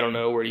 Oh, I don't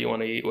know. Where do you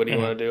want to eat? What do you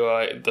want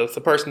to do?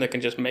 The person that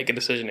can just make a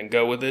decision and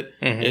go with it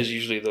is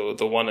usually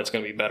the one that's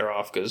going to be better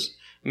off, because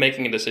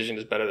making a decision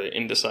is better than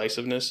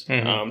indecisiveness.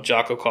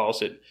 Jocko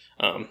calls it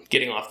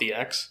getting off the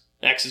X.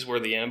 X is where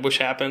the ambush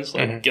happens.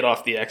 Get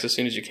off the X as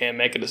soon as you can.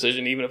 Make a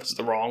decision, even if it's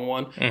the wrong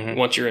one.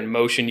 Once you're in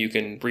motion, you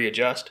can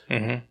readjust.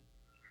 And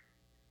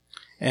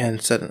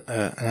set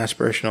an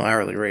aspirational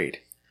hourly rate.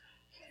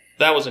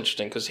 That was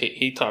interesting because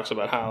he talks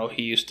about how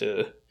he used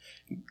to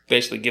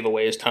basically give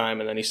away his time,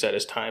 and then he set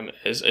his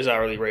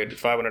hourly rate at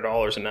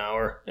 $500 an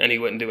hour, and he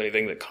wouldn't do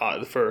anything he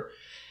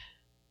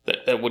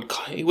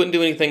wouldn't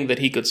do anything that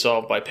he could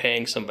solve by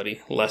paying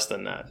somebody less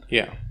than that.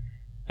 Yeah.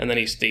 And then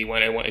it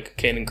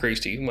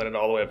increased. He went it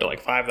all the way up to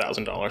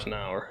 $5,000 an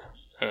hour,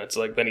 and it's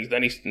like then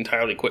he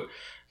entirely quit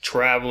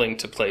traveling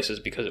to places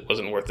because it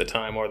wasn't worth the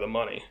time or the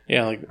money.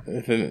 Yeah, like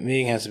if a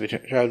meeting has to be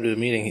traveled to a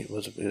meeting, it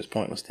was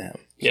pointless to him.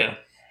 So. Yeah.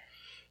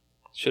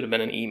 Should have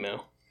been an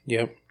email.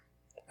 Yep.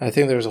 I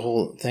think there was a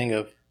whole thing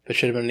of, it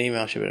should have been an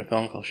email, should have been a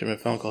phone call, should have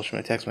been a phone call, should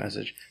have been a text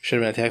message,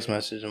 should have been a text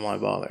message, and why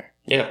bother?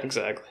 Yeah,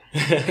 exactly.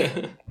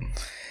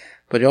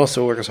 But you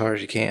also work as hard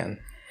as you can.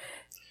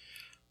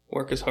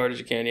 Work as hard as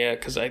you can, yeah,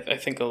 because I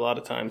think a lot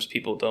of times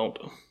people don't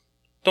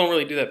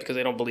really do that because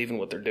they don't believe in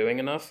what they're doing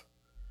enough.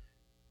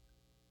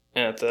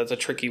 And that's a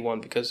tricky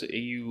one, because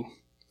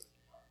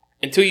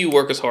until you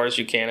work as hard as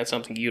you can at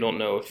something, you don't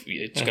know if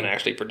it's going to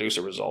actually produce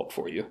a result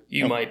for you.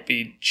 You might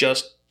be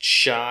just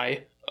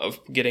shy of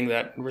getting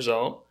that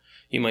result.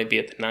 You might be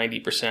at the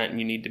 90%, and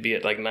you need to be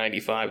at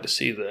 95 to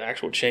see the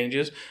actual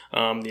changes.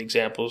 The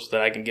examples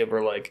that I can give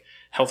are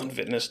health and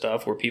fitness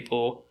stuff, where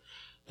people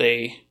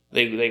they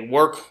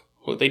work.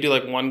 They do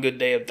one good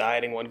day of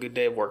dieting, one good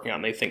day of working out,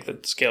 and they think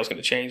that the scale's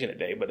going to change in a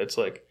day, but it's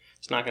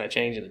not going to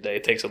change in a day.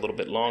 It takes a little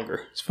bit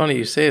longer. It's funny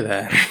you say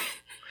that.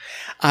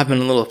 I've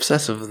been a little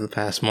obsessive the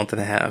past month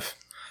and a half.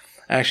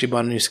 I actually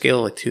bought a new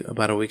scale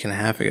about a week and a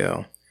half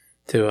ago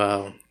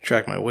to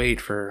track my weight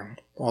for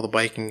all the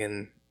biking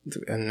and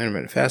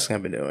intermittent fasting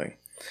I've been doing.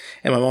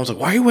 And my mom's like,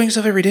 why are you weighing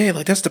stuff every day?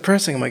 That's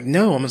depressing. I'm like,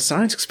 no, I'm a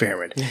science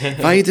experiment.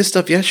 If I eat this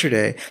stuff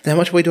yesterday, then how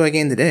much weight do I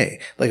gain today?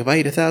 If I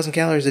eat 1,000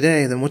 calories a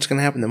day, then what's going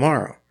to happen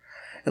tomorrow?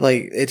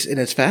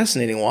 It's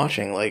fascinating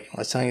watching. I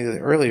was telling you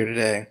earlier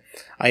today,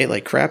 I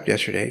ate crap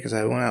yesterday because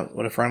I went out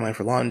with a friend of mine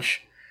for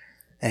lunch.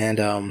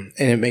 And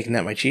ended up making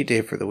that my cheat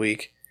day for the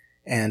week.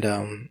 And I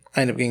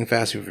ended up getting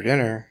fast food for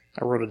dinner.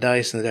 I rolled a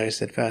dice, and the dice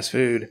said fast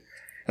food.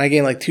 And I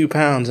gained 2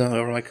 pounds. And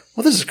I'm like,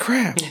 well, this is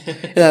crap.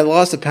 And I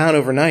lost a pound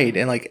overnight.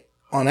 And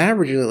on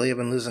average, lately, I've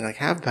been losing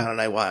half a pound a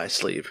night while I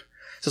sleep.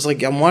 So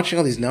it's I'm watching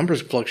all these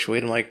numbers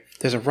fluctuate. I'm like,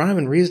 There's a rhyme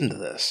and reason to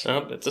this.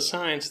 Oh, it's a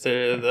science.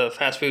 The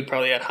fast food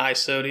probably had high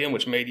sodium,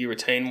 which made you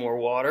retain more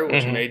water,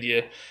 which made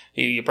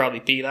you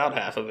probably peed out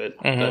half of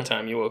it by the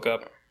time you woke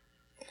up.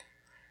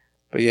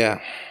 But yeah,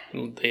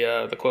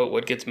 the quote,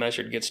 "What gets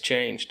measured gets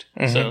changed."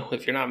 So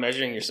if you're not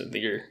measuring if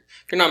you're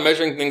not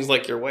measuring things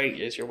like your weight,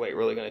 is your weight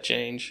really going to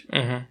change?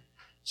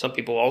 Some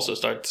people also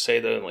start to say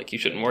that like you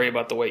shouldn't worry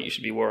about the weight. You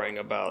should be worrying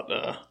about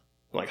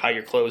like how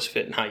your clothes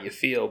fit and how you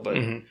feel. But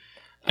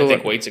I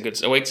think weight's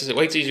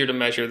easier to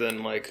measure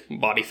than like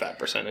body fat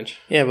percentage.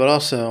 Yeah, but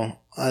also,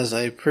 as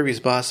a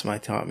previous boss of mine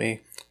taught me,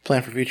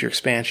 plan for future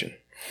expansion.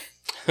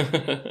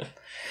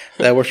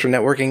 That works for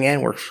networking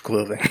and works for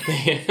clothing.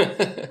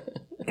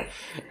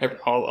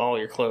 All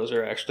your clothes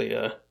are actually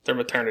they're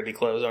maternity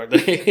clothes, aren't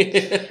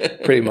they?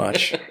 Pretty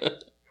much.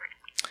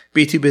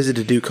 Be too busy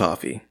to do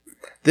coffee.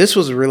 This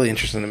was really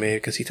interesting to me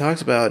because he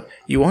talks about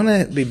you want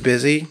to be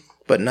busy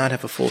but not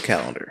have a full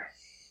calendar.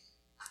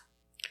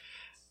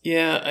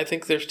 Yeah, I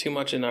think there's too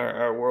much in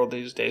our world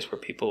these days where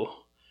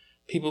people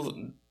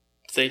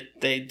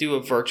they do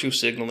a virtue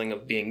signaling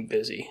of being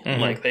busy.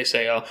 Like they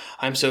say, "Oh,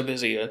 I'm so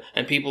busy,"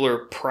 and people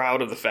are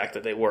proud of the fact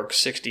that they work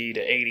 60 to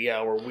 80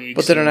 hour weeks.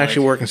 But they're not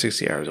actually working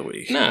 60 hours a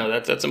week.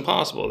 No, that's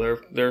impossible.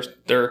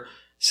 They're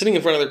sitting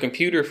in front of their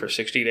computer for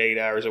 60 to 80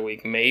 hours a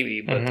week, maybe,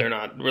 but they're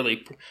not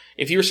really.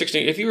 If you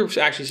were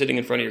actually sitting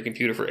in front of your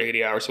computer for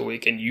 80 hours a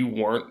week and you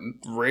weren't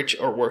rich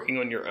or working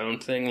on your own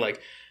thing, like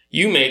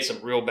you made some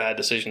real bad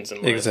decisions in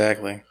life.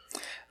 Exactly.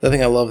 The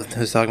thing I love that he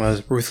was talking about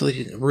is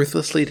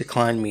ruthlessly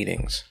declined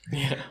meetings.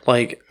 Yeah.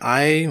 Like,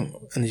 in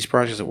these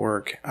projects at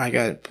work, I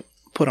got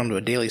put onto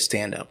a daily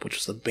stand-up, which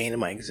was the bane of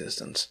my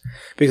existence.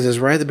 Because it was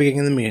right at the beginning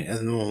of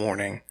the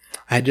morning.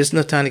 I had just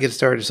enough time to get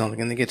started with something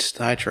and then get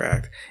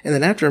sidetracked. And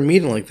then after a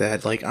meeting like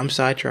that, like, I'm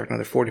sidetracked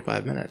another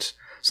 45 minutes.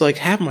 So, like,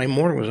 half my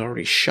morning was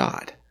already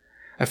shot.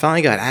 I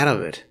finally got out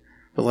of it.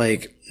 But,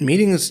 like,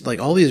 meetings, like,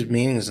 all these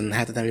meetings, and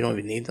half the time you don't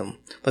even need them.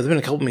 But there's been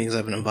a couple meetings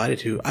I've been invited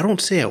to. I don't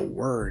say a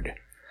word.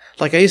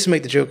 Like, I used to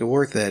make the joke at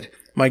work that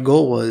my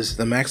goal was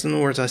the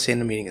maximum words I say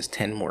in a meeting is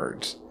 10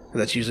 words.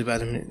 That's usually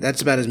about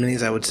as many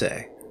as I would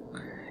say.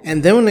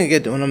 And then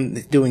when I'm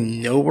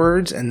doing no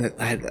words and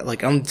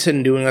that I'm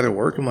sitting doing other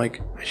work, I'm like,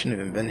 I shouldn't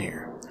have even been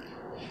here.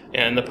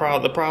 Yeah, and the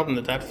problem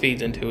that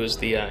feeds into is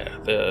the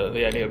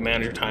idea of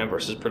manager time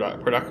versus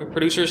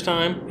producer's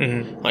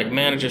time. Like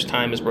manager's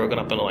time is broken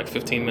up into like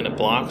 15-minute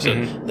blocks,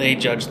 so they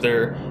judge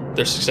their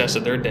success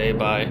of their day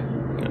by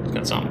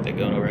got something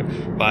going over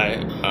it by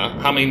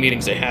how many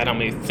meetings they had, how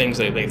many things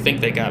they think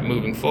they got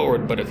moving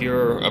forward. But if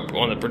you're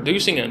on the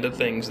producing end of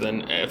things,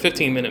 then a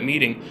 15-minute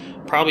meeting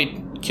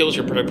probably kills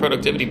your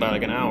productivity by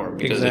like an hour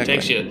because it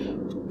takes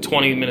you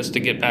 20 minutes to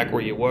get back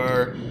where you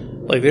were.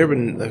 Like I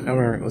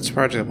remember this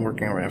project I'm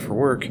working on right now for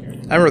work. I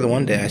remember the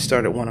one day I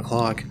started at 1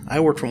 o'clock. I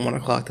worked from 1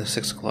 o'clock to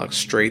 6 o'clock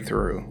straight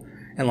through.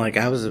 And like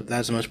that was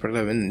the most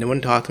productive. And no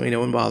one talked to me,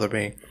 no one bothered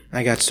me.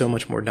 I got so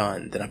much more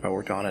done than if I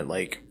worked on it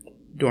like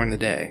during the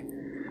day.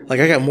 Like,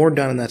 I got more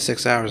done in that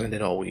 6 hours than I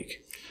did all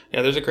week.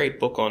 Yeah, there's a great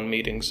book on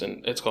meetings,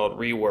 and it's called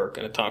Rework,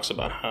 and it talks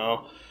about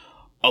how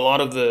a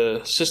lot of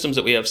the systems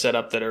that we have set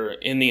up that are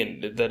in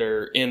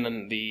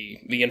the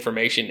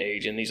information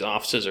age in these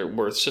offices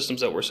were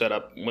systems that were set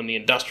up when the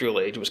industrial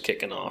age was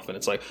kicking off. And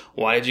it's like,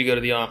 why did you go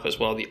to the office?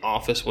 Well, the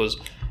office was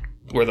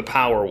where the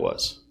power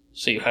was.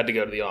 So you had to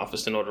go to the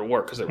office in order to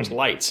work because there was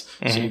lights,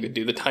 so you could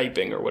do the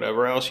typing or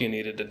whatever else you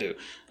needed to do.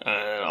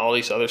 All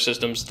these other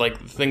systems,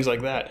 like things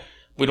like that.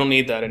 We don't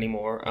need that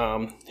anymore.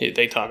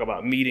 They talk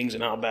about meetings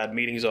and how bad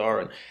meetings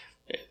are, and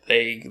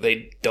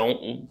they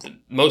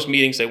don't. Most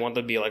meetings they want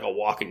to be like a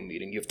walking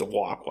meeting. You have to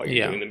walk while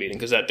you're doing the meeting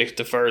because that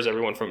defers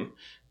everyone from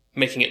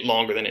making it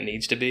longer than it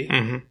needs to be.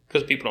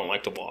 Because people don't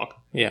like to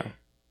walk. Yeah.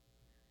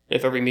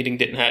 If every meeting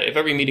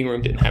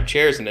room didn't have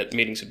chairs in it,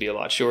 meetings would be a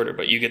lot shorter.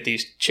 But you get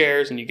these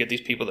chairs and you get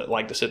these people that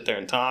like to sit there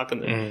and talk,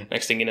 and then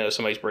next thing you know,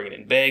 somebody's bringing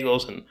in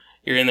bagels, and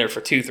you're in there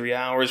for 2-3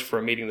 hours for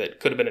a meeting that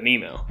could have been an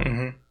email.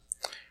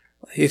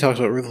 He talks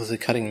about ruthlessly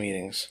cutting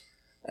meetings.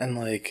 And,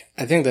 like,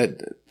 I think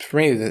that, for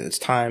me, that it's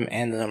time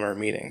and the number of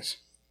meetings.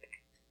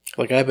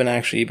 Like, I've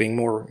been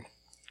more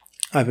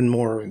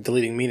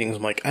deleting meetings.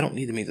 I'm like, I don't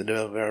need to meet the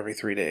developer every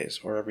 3 days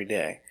or every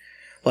day.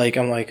 Like,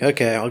 I'm like,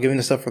 okay, I'll give you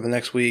the stuff for the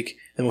next week,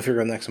 then we'll figure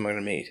out the next time I'm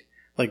going to meet.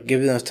 Like,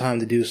 give enough time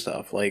to do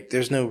stuff. Like,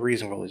 there's no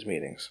reason for all these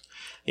meetings.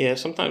 Yeah,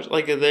 sometimes,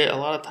 like, a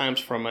lot of times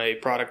from a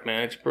project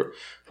management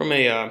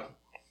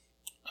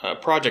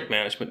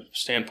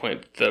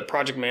standpoint, the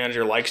project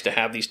manager likes to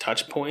have these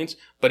touch points,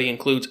 but he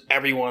includes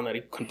everyone that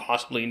he can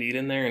possibly need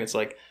in there. And it's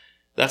like,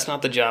 that's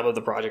not the job of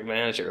the project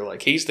manager.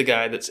 Like, he's the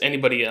guy that's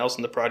anybody else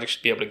in the project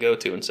should be able to go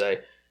to and say,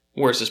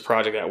 where's this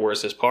project at?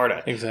 Where's this part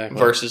at? Exactly.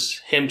 Versus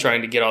him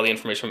trying to get all the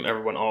information from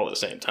everyone all at the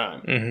same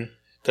time.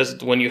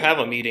 Because when you have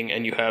a meeting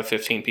and you have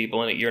 15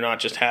 people in it, you're not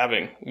just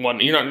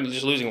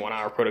losing 1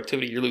 hour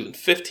productivity, you're losing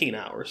 15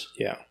 hours.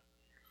 Yeah.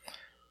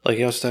 Like,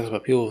 he also talks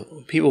about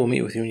people will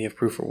meet with you when you have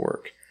proof of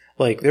work.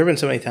 Like, there have been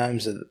so many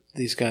times that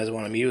these guys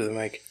want to meet with them.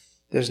 Like,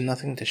 there's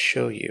nothing to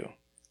show you.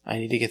 I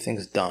need to get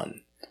things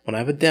done. When I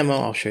have a demo,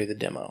 I'll show you the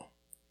demo.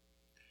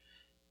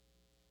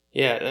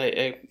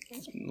 Yeah,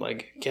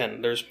 like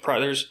again, there's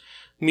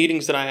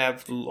meetings that I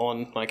have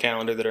on my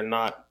calendar that are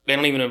not. They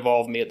don't even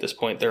involve me at this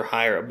point. They're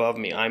higher above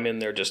me. I'm in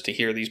there just to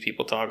hear these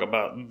people talk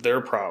about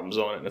their problems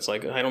on it. And it's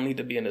like I don't need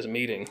to be in this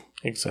meeting.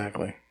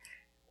 Exactly.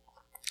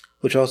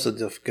 Which also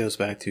goes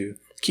back to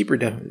keep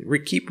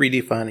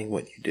redefining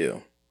what you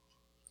do.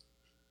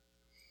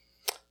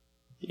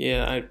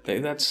 Yeah, I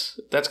think that's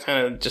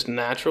kind of just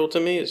natural to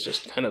me. It's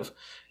just kind of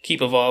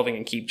keep evolving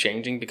and keep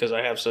changing because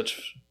I have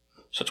such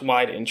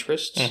wide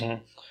interests.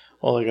 Mm-hmm.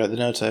 Well, I got the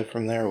notes I had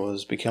from there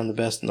was become the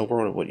best in the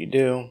world at what you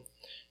do.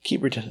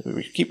 Keep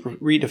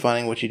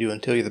redefining what you do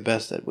until you're the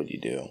best at what you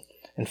do,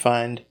 and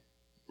find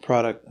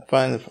founder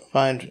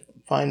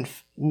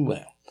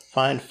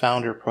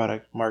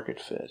product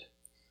market fit.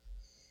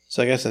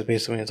 So I guess that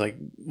basically means like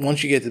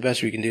once you get the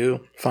best you can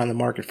do, find the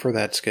market for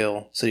that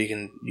skill so you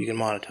can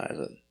monetize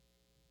it.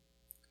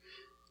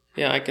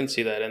 Yeah, I can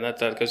see that, and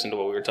that goes into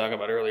what we were talking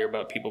about earlier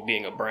about people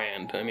being a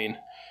brand. I mean,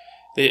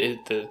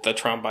 the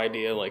Trump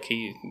idea, like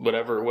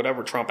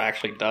whatever Trump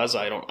actually does,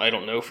 I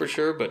don't know for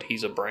sure, but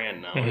he's a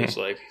brand now. Mm-hmm. He's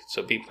like,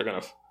 so people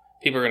are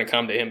gonna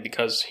come to him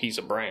because he's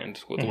a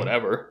brand with mm-hmm.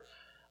 whatever.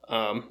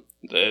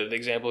 The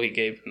example he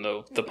gave in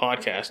the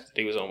podcast that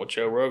he was on with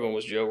Joe Rogan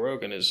was Joe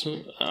Rogan is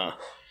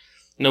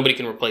nobody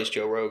can replace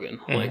Joe Rogan.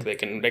 Mm-hmm. Like they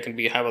can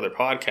have other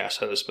podcast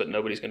hosts, but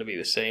nobody's going to be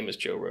the same as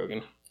Joe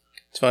Rogan.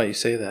 It's funny you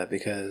say that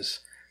because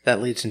that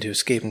leads into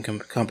escaping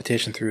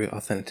competition through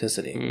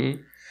authenticity.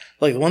 Mm-hmm.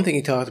 Like, the one thing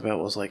he talked about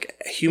was, like,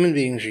 human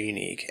beings are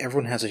unique.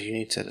 Everyone has a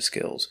unique set of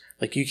skills.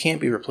 Like, you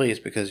can't be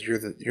replaced because you're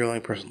the only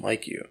person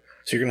like you.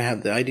 So you're going to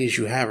have the ideas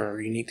you have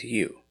are unique to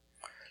you.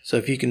 So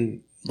if you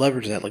can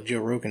leverage that like Joe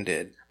Rogan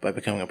did by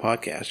becoming a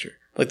podcaster.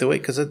 Like, the way,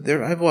 because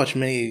I've watched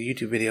many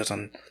YouTube videos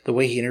on the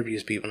way he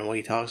interviews people and the way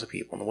he talks to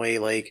people and the way,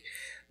 like,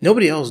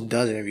 nobody else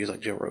does interviews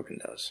like Joe Rogan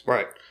does.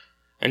 Right.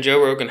 And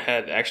Joe Rogan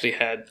had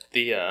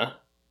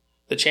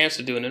the chance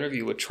to do an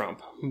interview with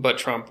Trump, but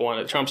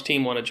Trump's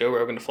team wanted Joe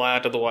Rogan to fly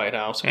out to the White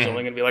House. It was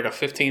only going to be like a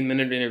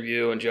 15-minute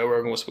interview, and Joe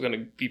Rogan was going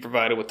to be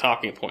provided with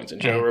talking points, and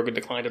Joe Rogan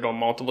declined it on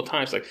multiple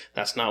times. Like,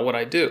 that's not what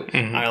I do.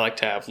 Mm-hmm. I like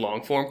to have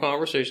long-form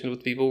conversations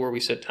with people where we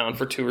sit down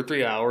for 2 or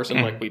 3 hours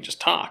and like we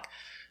just talk.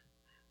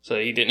 So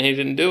he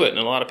didn't do it, and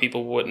a lot of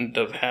people wouldn't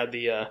have had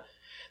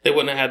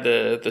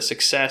the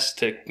success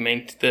to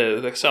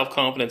the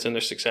self-confidence in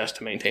their success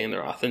to maintain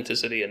their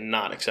authenticity and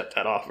not accept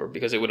that offer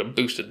because it would have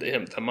boosted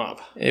them up.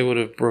 It would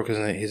have broken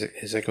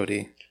his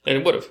equity. And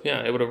it would have,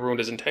 yeah. It would have ruined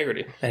his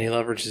integrity. And he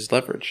leveraged his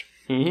leverage.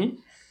 Mm-hmm.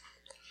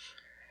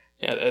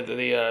 Yeah,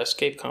 the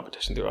escape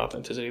competition through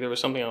authenticity. There was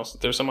something else.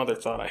 There was some other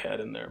thought I had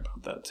in there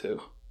about that too.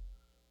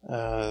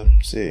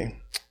 Let's see.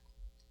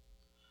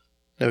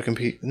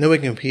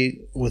 Nobody compete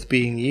with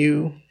being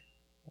you.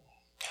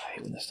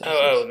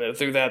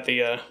 Through that,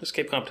 the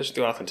escape competition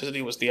through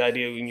authenticity was the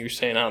idea when you're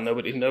saying,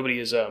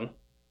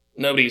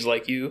 nobody's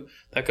like you.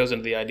 That goes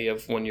into the idea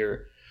of when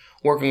you're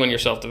working on your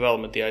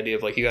self-development, the idea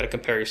of like you got to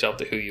compare yourself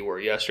to who you were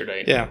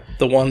yesterday. Yeah,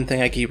 the one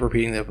thing I keep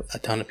repeating to a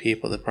ton of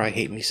people that probably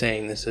hate me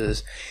saying this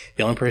is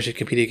the only person you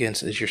compete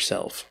against is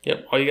yourself.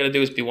 Yep, all you got to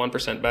do is be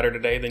 1% better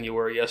today than you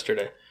were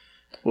yesterday.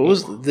 What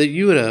was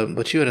you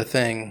had a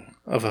thing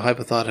of a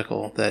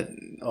hypothetical that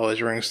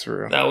always rings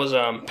through. That was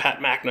Pat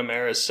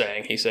McNamara's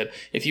saying. He said,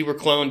 if you were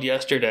cloned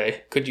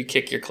yesterday, could you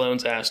kick your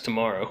clone's ass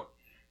tomorrow?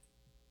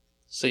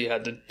 So you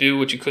had to do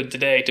what you could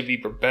today to be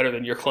better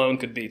than your clone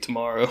could be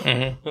tomorrow.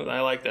 Mm-hmm.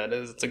 I like that.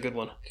 It's a good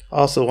one.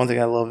 Also, one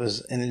thing I love is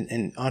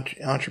in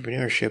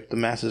entrepreneurship, the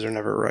masses are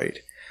never right.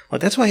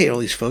 Like, that's why I hate all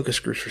these focus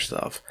groups for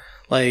stuff.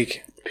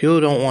 Like, people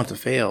don't want to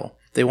fail.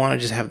 They want to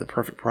just have the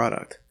perfect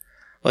product.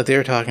 Like they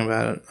were talking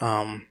about it.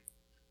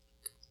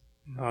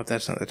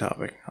 That's not the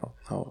topic.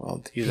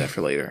 I'll use that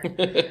for later.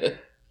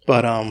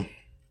 But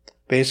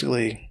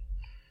basically,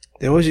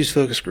 they always use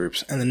focus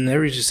groups, and then they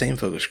never use the same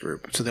focus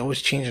group. So they're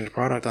always changing the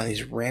product on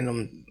these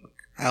random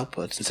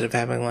outputs instead of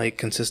having like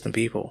consistent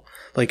people.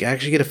 Like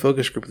actually get a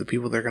focus group of the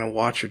people they're going to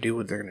watch or do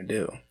what they're going to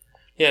do.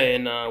 Yeah,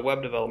 in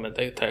web development,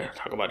 they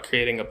talk about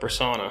creating a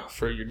persona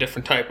for your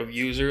different type of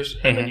users,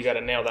 and then you got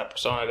to nail that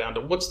persona down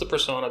to what's the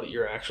persona that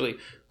you're actually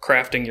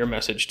crafting your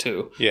message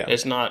to. Yeah,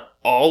 it's not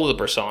all of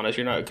the personas.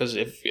 You're not, because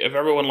if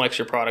everyone likes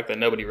your product, then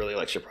nobody really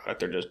likes your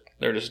product.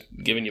 They're just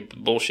giving you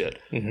bullshit.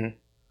 Mm-hmm.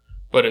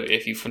 But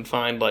if you can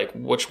find like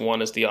which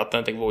one is the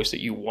authentic voice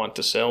that you want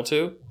to sell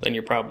to, then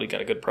you're probably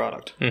got a good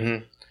product.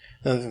 Mm-hmm.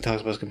 Another thing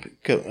talks about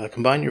is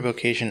combine your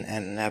vocation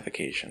and an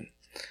avocation.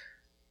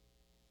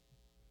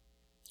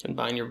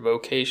 Combine your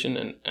vocation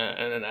and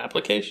an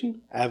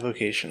application?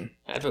 Avocation.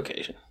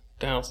 Advocation.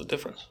 The hell's the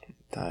difference?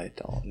 I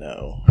don't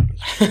know.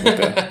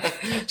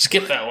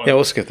 Skip that one. Yeah,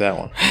 we'll skip that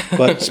one.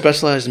 But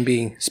specialize in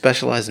being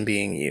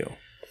you.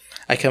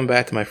 I come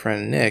back to my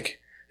friend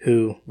Nick,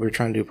 who we were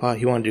trying to do.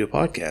 He wanted to do a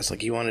podcast.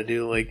 Like he wanted to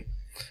do like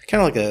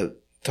kind of like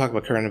talk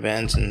about current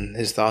events and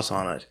his thoughts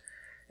on it.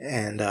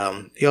 And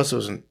he also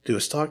was going to do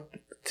a stock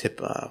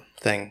tip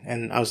thing,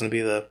 and I was going to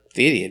be the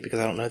idiot because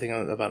I don't know anything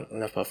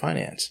enough about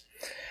finance.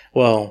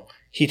 Well,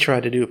 he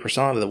tried to do a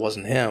persona that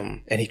wasn't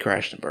him, and he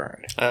crashed and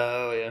burned.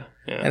 Oh, yeah.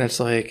 And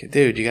it's like,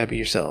 dude, you gotta be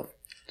yourself.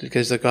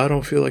 Because like, I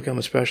don't feel like I'm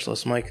a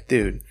specialist. I'm like,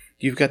 dude,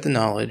 you've got the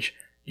knowledge.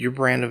 Your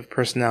brand of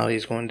personality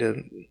is going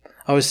to...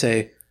 I always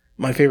say,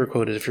 my favorite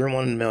quote is, if you're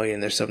 1 in a million,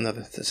 there's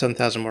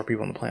 7,000 more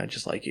people on the planet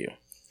just like you.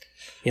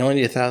 You only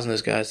need 1,000 of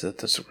those guys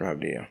to subscribe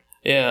to you.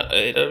 Yeah,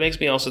 it makes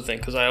me also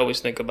think, because I always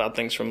think about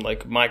things from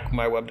like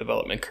my web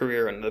development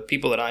career and the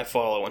people that I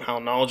follow and how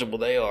knowledgeable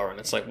they are, and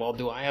it's like, well,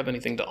 do I have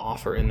anything to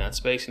offer in that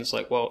space? And it's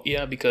like, well,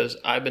 yeah, because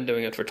I've been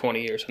doing it for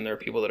 20 years and there are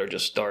people that are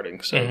just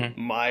starting, so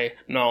my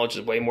knowledge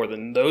is way more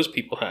than those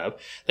people have.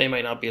 They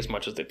might not be as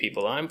much as the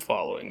people I'm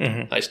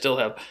following. I still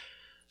have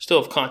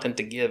content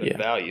to give and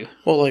value.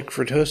 Well, like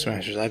for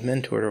Toastmasters, I've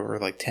mentored over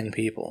like 10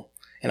 people,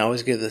 and I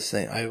always give this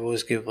thing. I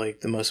always give like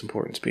the most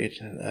important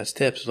speech as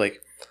tips.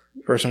 Like,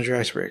 first one's your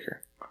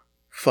icebreaker.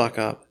 Fuck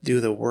up. Do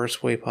the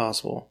worst way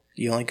possible.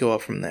 You only go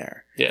up from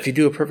there. Yeah. If you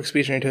do a perfect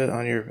speech on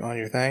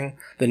your thing,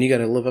 then you got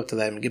to live up to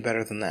that and get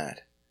better than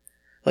that.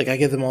 Like, I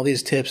give them all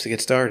these tips to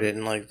get started,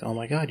 and like, oh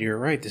my god, you're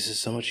right. This is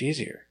so much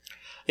easier.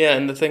 Yeah,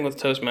 and the thing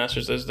with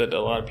Toastmasters is that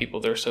a lot of people,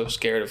 they're so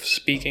scared of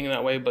speaking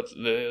that way, but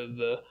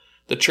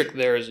the trick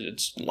there is,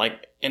 it's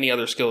like any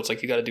other skill. It's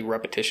like you got to do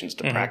repetitions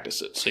to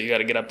practice it. So you got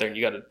to get up there and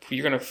you're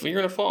gonna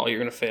fall, you're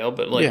gonna fail,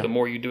 but like the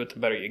more you do it, the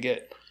better you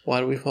get. Why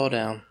do we fall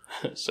down?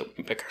 So we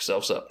can pick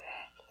ourselves up.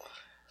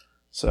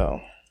 So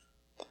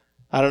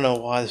I don't know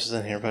why this is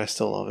in here, but I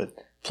still love it.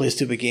 Play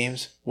stupid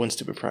games, win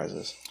stupid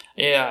prizes.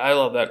 Yeah, I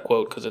love that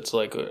quote because it's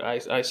like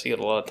I see it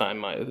a lot of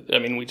time. I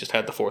mean, we just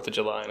had the 4th of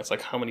July, and it's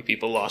like how many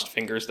people lost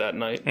fingers that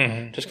night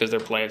just because they're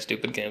playing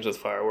stupid games with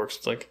fireworks.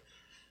 It's like,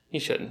 you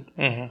shouldn't.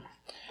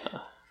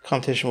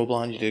 Competition will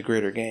blind you to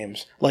greater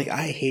games. Like,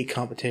 I hate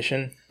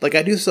competition. Like,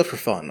 I do stuff for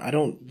fun. I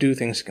don't do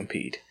things to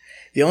compete.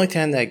 The only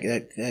time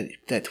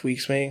that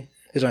tweaks me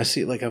is when I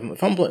see, like,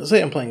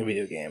 say I'm playing a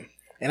video game,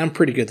 and I'm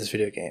pretty good at this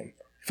video game.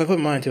 If I put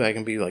mine to it, I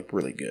can be, like,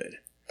 really good.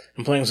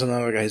 I'm playing with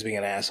another guy who's being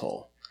an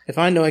asshole. If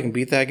I know I can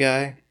beat that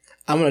guy,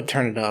 I'm going to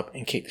turn it up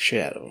and kick the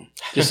shit out of him,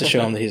 just to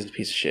show him that he's a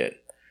piece of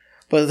shit.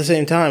 But at the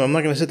same time, I'm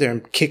not going to sit there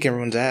and kick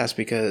everyone's ass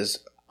because,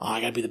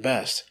 I got to be the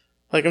best.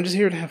 Like, I'm just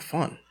here to have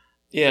fun.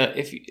 Yeah,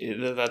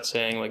 that's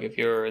saying, like, if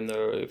you're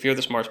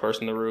the smartest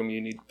person in the room,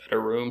 you need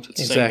better rooms. It's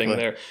the same thing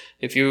there.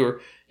 If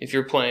you're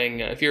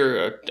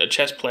a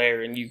chess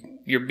player and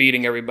you're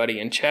beating everybody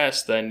in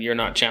chess, then you're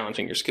not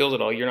challenging your skills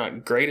at all. You're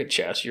not great at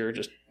chess. You're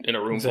just in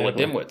a room full of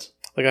dimwits.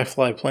 Like, I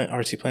fly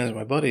RC planes with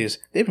my buddies.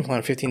 They've been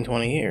playing 15,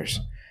 20 years.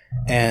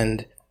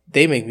 And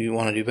they make me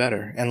want to do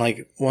better. And,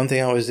 like, one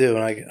thing I always do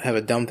when I have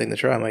a dumb thing to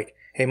try, I'm like,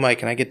 hey, Mike,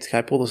 can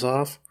I pull this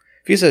off?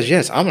 If he says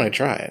yes, I'm going to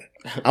try it.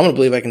 I'm going to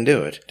believe I can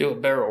do it. Do a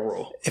barrel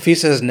roll. If he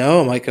says no,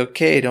 I'm like,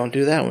 okay, don't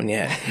do that one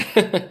yet.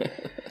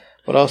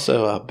 But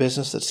also,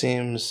 business that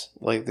seems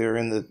like they're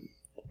in the...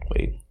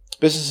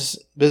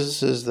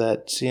 Businesses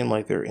that seem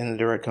like they're in the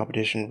direct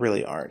competition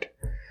really aren't.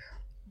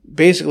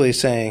 Basically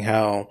saying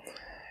how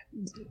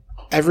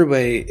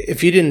everybody...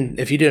 If you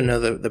didn't know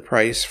the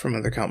price from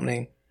another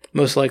company,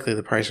 most likely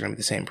the price is going to be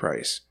the same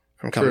price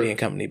from company A and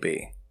company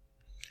B.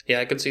 Yeah,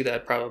 I could see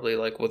that probably,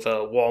 like, with a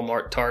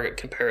Walmart Target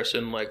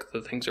comparison, like,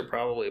 the things are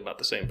probably about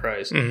the same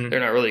price. They're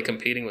not really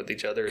competing with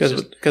each other.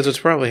 Because what's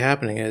probably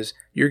happening is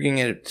you're getting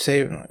it,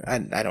 say, I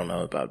don't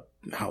know about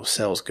how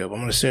sales go, but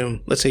I'm going to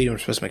assume, let's say you're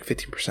supposed to make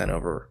 15%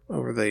 over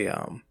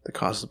the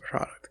cost of the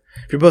product.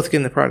 If you're both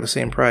getting the product the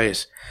same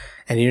price,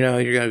 and you know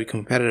you're going to be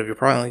competitive, you're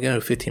probably only going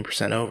to go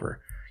 15% over.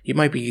 You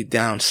might be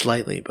down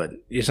slightly, but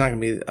it's not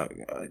going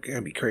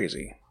to be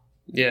crazy.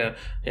 Yeah,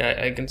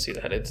 I can see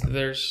that.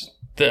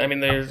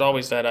 There's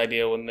always that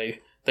idea when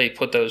they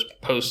put those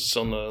posts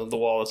on the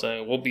wall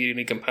saying, we'll beat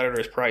any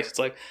competitor's price. It's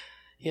like,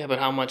 yeah, but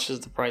how much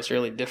is the price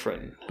really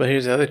different? But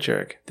here's the other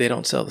trick. They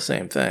don't sell the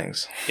same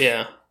things.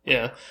 Yeah.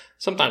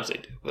 Sometimes they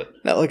do, but...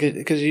 No,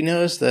 because you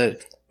notice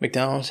that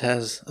McDonald's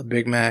has a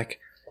Big Mac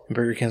and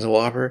Burger King's a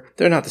Whopper.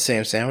 They're not the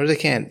same sandwich. They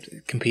can't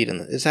compete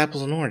it's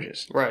apples and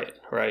oranges. Right.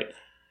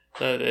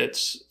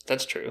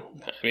 That's true.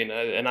 I mean,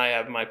 and I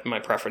have my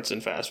preference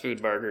in fast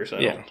food burgers.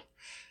 I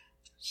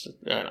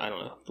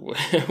don't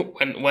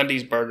know.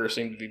 Wendy's burgers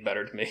seem to be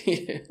better to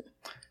me.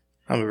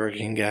 I'm a Burger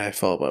King guy,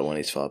 followed by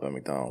Wendy's, followed by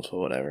McDonald's, but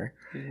whatever.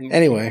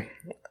 Anyway,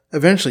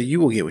 eventually you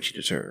will get what you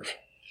deserve.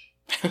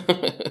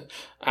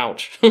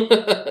 Ouch.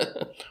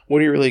 What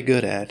are you really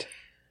good at?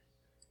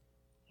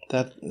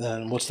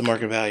 Then what's the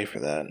market value for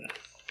that?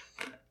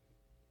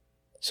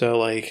 So,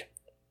 like,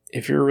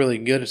 if you're really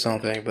good at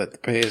something, but the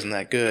pay isn't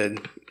that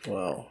good,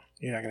 well,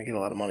 you're not going to get a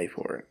lot of money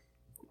for it.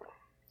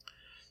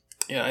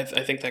 Yeah,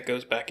 I think that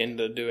goes back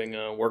into doing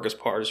work as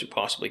hard as you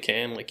possibly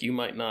can. Like, you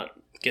might not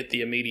get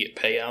the immediate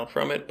payout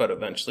from it, but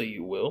eventually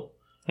you will.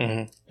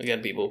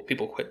 Again,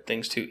 people quit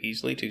things too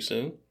easily, too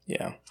soon.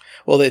 Yeah.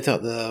 Well, they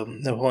taught the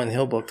Napoleon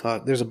Hill book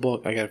there's a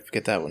book, I got to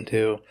get that one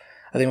too.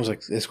 I think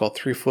it's called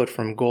 3 Foot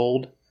from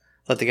Gold.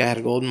 Like, the guy had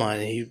a gold mine,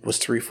 and he was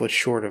 3 foot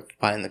short of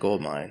buying the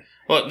gold mine.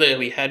 Well,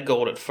 he had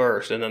gold at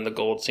first, and then the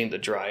gold seemed to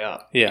dry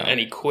up. Yeah. And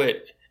he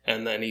quit,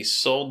 and then he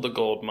sold the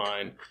gold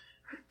mine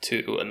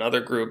to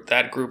another group.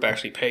 That group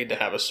actually paid to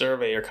have a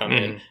surveyor come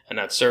in, and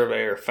that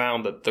surveyor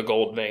found that the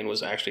gold vein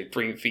was actually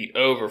 3 feet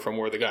over from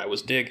where the guy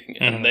was digging,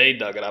 and they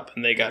dug it up,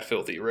 and they got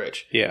filthy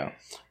rich. Yeah.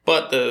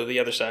 But the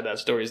other side of that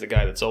story is the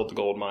guy that sold the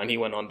gold mine. He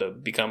went on to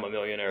become a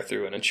millionaire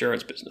through an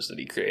insurance business that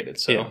he created.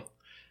 So yeah.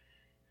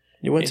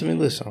 You went to me,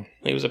 listen.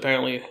 He was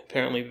apparently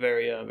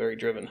very very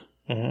driven.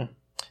 Mm-hmm.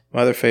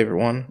 My other favorite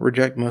one: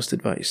 reject most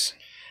advice.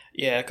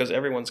 Yeah, because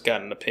everyone's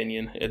got an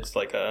opinion. It's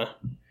like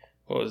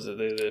what was it?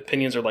 The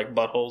opinions are like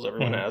buttholes.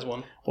 Everyone has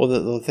one. Well,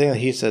 the thing that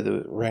he said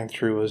that rang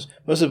through was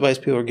most advice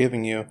people are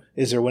giving you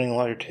is they're winning a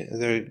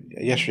lottery.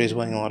 Yesterday's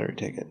winning a lottery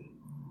ticket.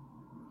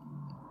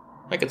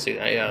 I could see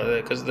that, yeah,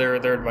 because their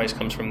advice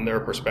comes from their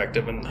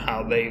perspective and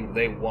how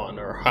they won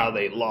or how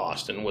they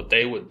lost and what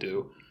they would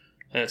do,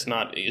 and it's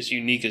not as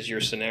unique as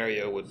your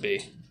scenario would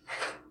be.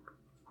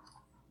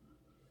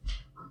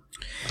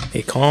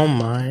 A calm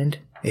mind,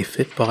 a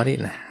fit body,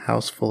 and a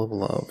house full of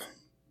love.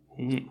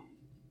 Mm-hmm.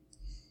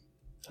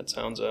 That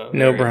sounds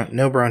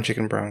no brown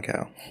chicken, brown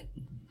cow.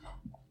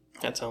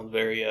 That sounds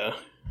very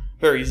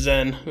very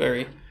zen,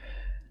 very.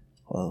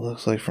 Well, it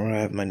looks like from what I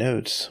have in my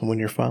notes, when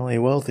you're finally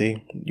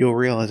wealthy, you'll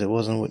realize it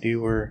wasn't what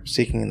you were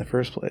seeking in the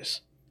first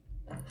place.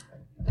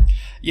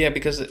 Yeah,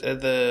 because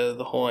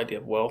the whole idea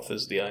of wealth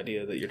is the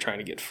idea that you're trying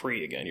to get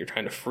free again. You're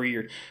trying to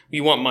free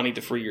you want money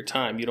to free your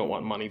time. You don't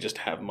want money just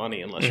to have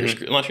money unless you're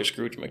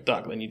Scrooge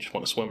McDuck. Then you just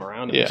want to swim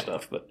around and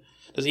stuff. But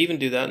does he even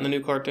do that in the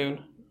new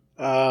cartoon?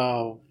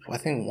 I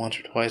think once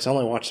or twice. I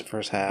only watched the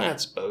first half.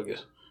 That's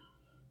bogus.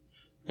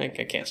 I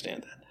can't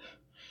stand that.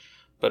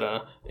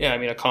 But yeah, I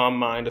mean, a calm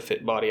mind, a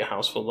fit body, a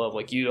house full of love.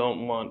 Like you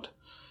don't want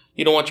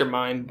your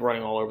mind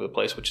running all over the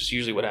place, which is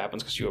usually what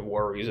happens because you have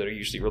worries that are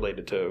usually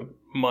related to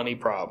money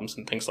problems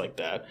and things like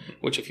that.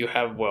 Which, if you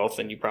have wealth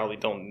and you probably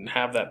don't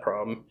have that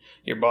problem,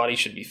 your body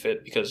should be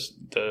fit because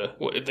the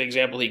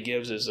example he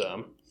gives is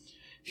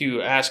if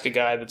you ask a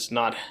guy that's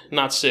not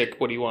sick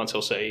what he wants,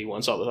 he'll say he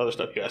wants all this other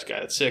stuff. You ask a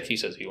guy that's sick, he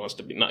says he wants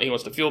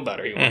to feel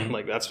better.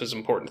 Like that's his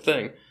important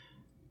thing.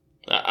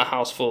 A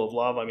house full of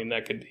love. I mean,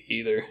 that could be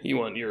either you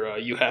want your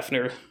Hugh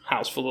Hefner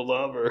house full of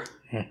love or.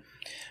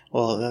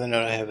 Well, the other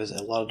note I have is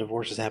a lot of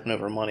divorces happen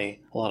over money.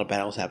 A lot of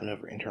battles happen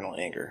over internal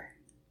anger.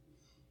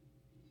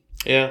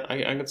 Yeah,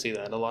 I can see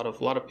that. A lot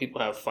of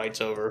people have fights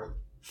over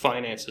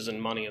finances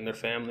and money in their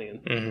family,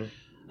 and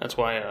that's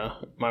why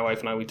my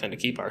wife and I, we tend to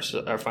keep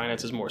our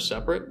finances more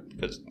separate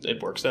because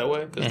it works that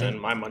way. Because then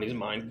my money's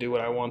mine to do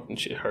what I want, and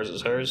hers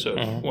is hers. So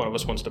if one of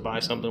us wants to buy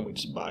something, we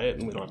just buy it,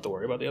 and we don't have to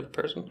worry about the other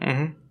person.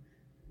 Mm-hmm.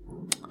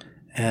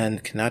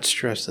 And cannot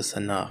stress this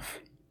enough.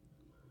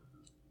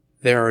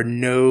 There are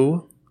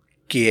no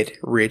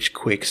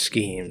get-rich-quick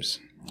schemes.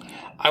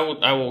 I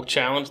will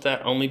challenge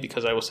that only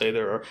because I will say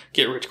there are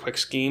get-rich-quick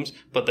schemes,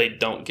 but they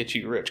don't get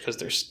you rich because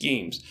they're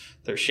schemes.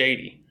 They're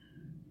shady.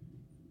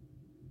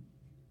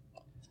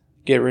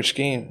 Get-rich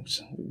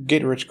schemes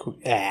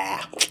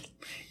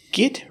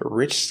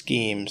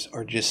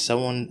are just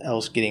someone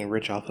else getting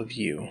rich off of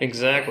you.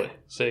 Exactly.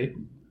 See?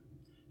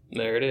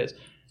 There it is.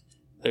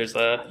 There's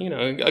a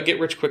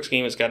get-rich-quick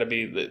scheme has got to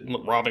be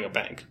robbing a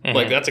bank. Mm-hmm.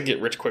 Like, that's a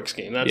get-rich-quick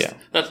scheme.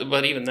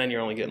 But even then,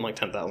 you're only getting like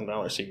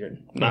 $10,000, so you're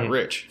not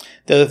rich.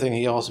 The other thing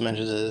he also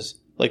mentions is,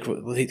 like,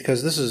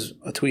 because this is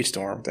a tweet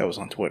storm that was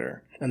on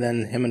Twitter, and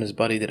then him and his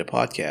buddy did a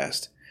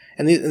podcast.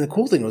 And the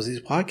cool thing was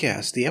these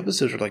podcasts, the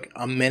episodes are like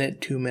a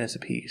minute, 2 minutes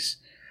apiece.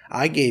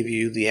 I gave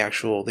you the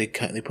actual, they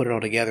put it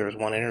all together as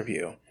one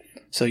interview.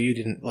 So you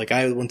didn't, like,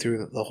 I went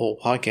through the whole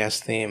podcast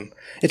theme.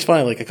 It's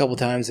funny, like, a couple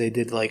times they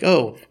did, like,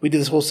 oh, we did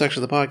this whole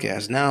section of the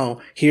podcast. Now,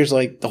 here's,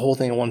 like, the whole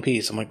thing in one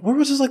piece. I'm like, where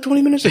was this, like,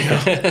 20 minutes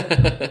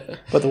ago?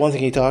 But the one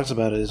thing he talks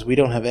about is we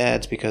don't have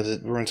ads because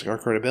it ruins our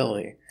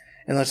credibility.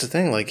 And that's the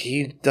thing, like,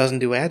 he doesn't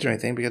do ads or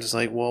anything because it's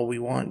like, well, we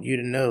want you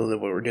to know that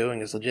what we're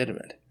doing is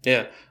legitimate.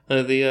 Yeah.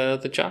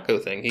 The Chaco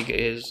thing,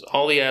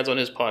 all the ads on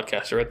his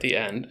podcast are at the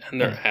end, and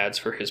they're ads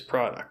for his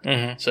product.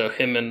 Mm-hmm. So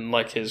him and,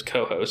 like, his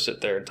co-hosts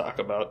sit there and talk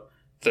about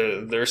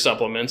their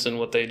supplements and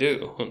what they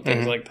do and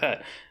things like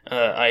that.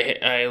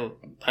 I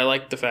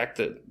like the fact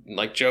that,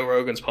 like, Joe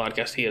Rogan's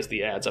podcast, he has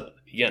the ads up at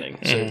the beginning.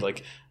 So,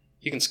 like,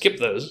 you can skip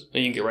those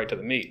and you can get right to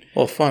the meat.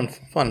 Well, fun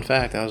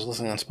fact, I was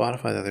listening on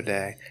Spotify the other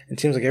day, and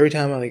it seems like every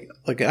time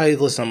I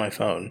listen on my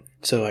phone,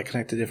 so I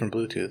connect to different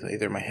Bluetooth,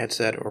 either my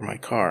headset or my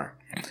car.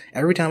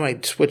 Every time I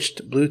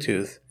switched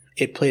Bluetooth,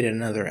 it played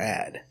another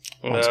ad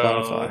on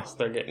Spotify.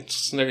 They're getting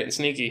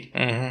sneaky.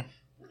 Mm-hmm.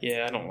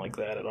 Yeah, I don't like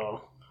that at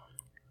all.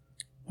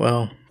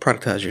 Well,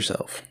 productize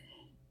yourself.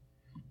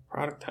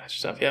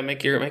 Yeah,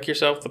 make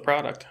yourself the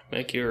product.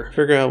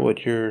 Figure out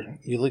what you're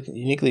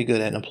uniquely good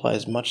at and apply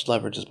as much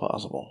leverage as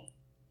possible.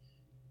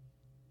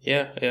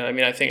 Yeah. I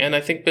mean, I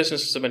think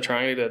businesses have been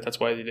trying to do that.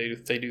 That's why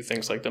they do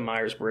things like the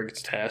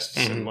Myers-Briggs tests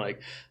and like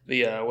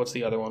the what's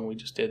the other one we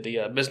just did?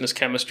 The business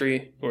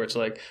chemistry, where it's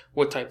like,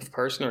 what type of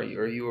person are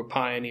you? Are you a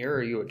pioneer?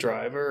 Are you a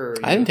driver?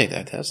 I didn't take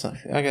that test.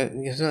 I got the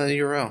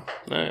URL.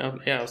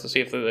 Yeah, I was to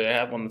see if they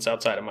have one that's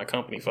outside of my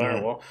company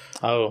firewall.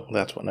 Oh,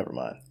 that's what. Never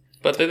mind.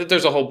 But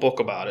there's a whole book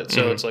about it,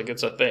 so it's like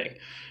it's a thing.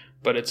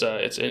 But it's an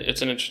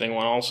interesting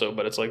one also.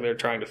 But it's like they're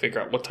trying to figure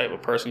out what type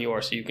of person you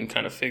are, so you can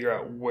kind of figure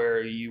out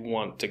where you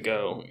want to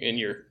go in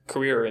your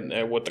career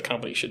and what the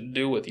company should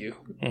do with you.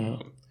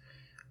 Mm-hmm.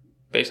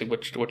 Basically,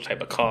 which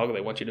type of cog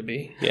they want you to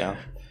be. Yeah.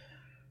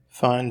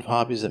 Find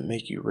hobbies that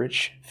make you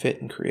rich, fit,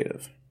 and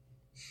creative.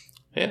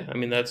 Yeah, I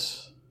mean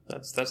that's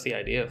the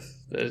idea.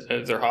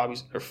 If they're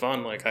hobbies, they're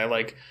fun. Like I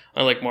like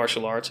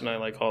martial arts and I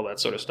like all that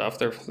sort of stuff.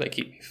 They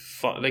keep me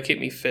fun. They keep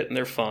me fit and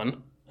they're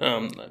fun.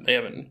 They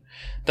haven't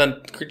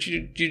done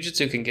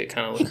jiu-jitsu can get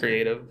kind of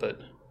creative, but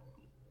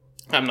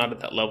I'm not at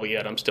that level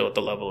yet. I'm still at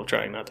the level of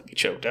trying not to be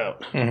choked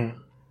out. Mm-hmm.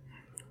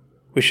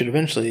 We should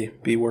eventually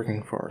be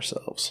working for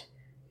ourselves.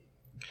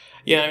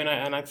 Yeah, I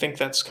mean, I think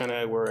that's kind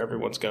of where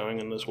everyone's going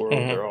in this world.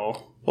 Mm-hmm. They're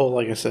all... Well,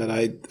 like I said,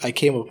 I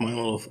came up with my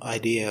little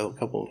idea a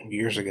couple of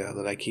years ago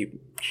that I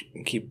keep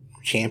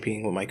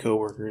championing with my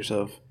coworkers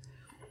of,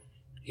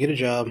 you get a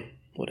job,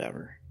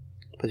 whatever,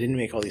 but then you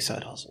make all these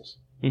side hustles.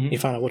 Mm-hmm. You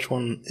find out which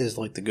one is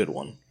like the good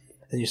one.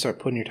 Then you start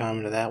putting your time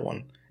into that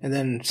one. And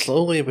then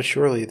slowly but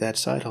surely that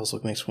side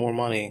hustle makes more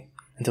money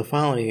until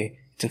finally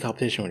it's in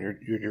competition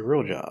with your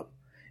real job.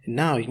 And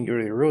now you can get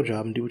rid of your real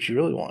job and do what you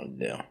really want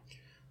to do.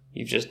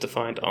 You just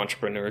defined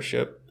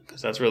entrepreneurship,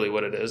 because that's really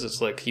what it is.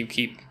 It's like you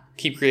keep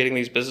creating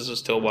these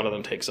businesses till one of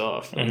them takes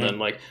off. Mm-hmm. And then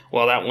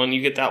that one,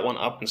 you get that one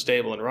up and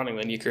stable and running,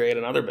 then you create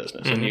another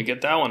business. Mm-hmm. And you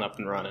get that one up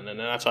and running. And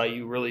that's how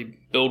you really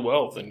build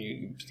wealth and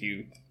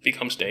you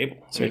become stable.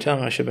 So you're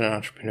telling me I should have been an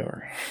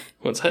entrepreneur.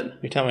 What's that?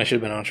 You're telling me I should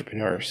have been an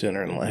entrepreneur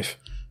sooner in life.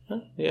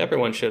 Yeah,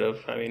 everyone should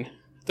have. I mean,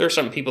 there are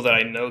some people that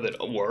I know that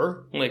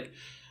were, like,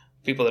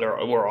 people that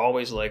were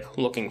always, like,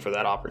 looking for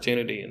that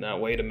opportunity and that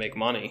way to make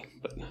money.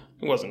 But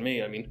it wasn't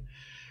me. I mean,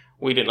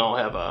 we didn't all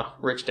have a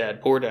rich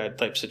dad, poor dad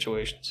type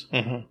situations.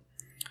 Mm-hmm.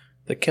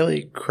 The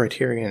Kelly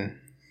criterion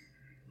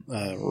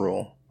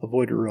rule,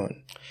 avoid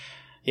ruin.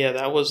 Yeah,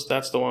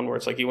 that's the one where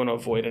it's like you want to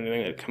avoid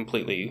anything that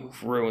completely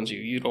ruins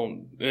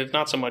you. It's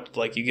not so much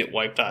like you get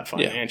wiped out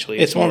financially.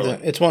 Yeah.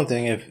 It's one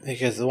thing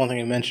because the one thing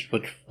you mentioned,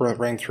 which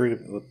rang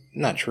true,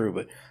 not true,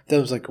 but that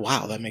was like,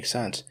 wow, that makes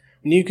sense.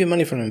 When you get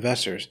money from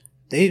investors,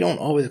 they don't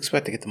always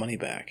expect to get the money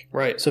back.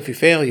 Right. So if you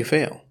fail, you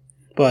fail.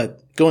 But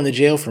going to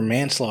jail for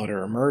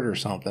manslaughter or murder or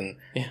something,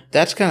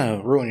 that's kind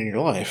of ruining your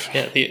life.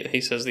 Yeah, he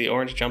says the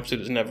orange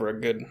jumpsuit is never a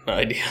good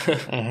idea.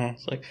 Mm-hmm.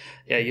 It's like,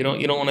 yeah, you don't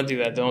want to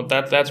do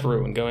that. That's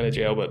ruin, going to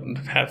jail.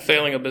 But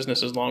failing a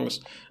business, as long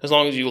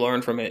as you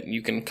learn from it and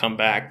you can come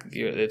back,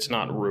 it's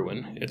not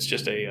ruin. It's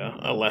just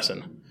a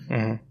lesson.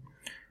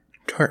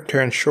 Mm-hmm.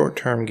 Turn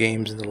short-term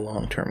games into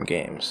long-term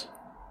games.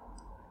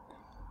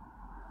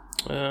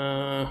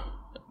 That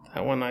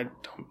one I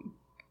don't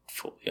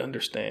fully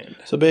understand.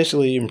 So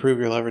basically, you improve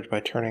your leverage by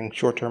turning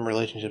short-term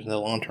relationships into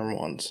long-term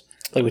ones.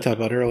 Like we talked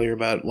about earlier,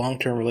 about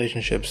long-term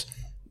relationships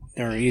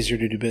are easier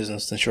to do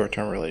business than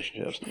short-term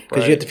relationships.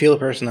 Because you have to feel a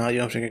person out. You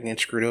don't have to get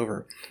screwed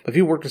over. But if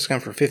you work this guy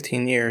for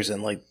 15 years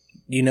and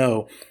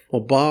well,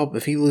 Bob,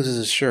 if he loses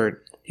his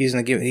shirt, he's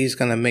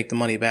gonna make the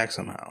money back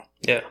somehow.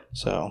 Yeah.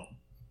 So.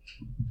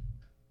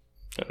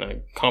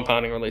 And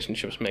compounding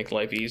relationships make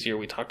life easier.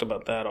 We talked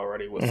about that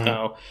already with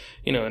how,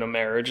 in a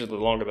marriage, the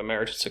longer the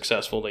marriage is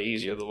successful, the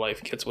easier the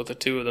life gets with the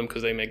two of them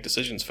because they make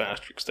decisions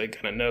faster because they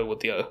kind of know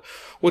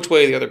which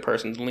way the other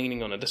person's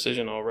leaning on a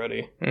decision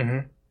already.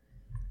 Mm-hmm.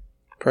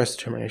 Price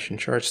determination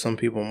charge some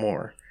people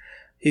more.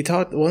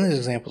 One of his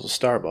examples of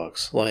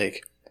Starbucks,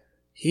 like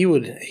he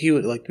would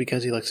like,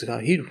 because he likes the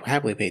coffee, he'd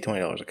happily pay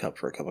 $20 a cup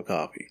for a cup of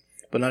coffee,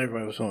 but not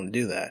everybody was willing to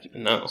do that.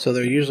 No. So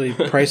they're usually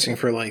pricing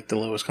for like the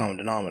lowest common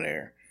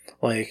denominator.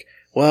 Like,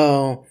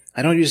 well,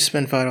 I don't usually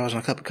spend $5 on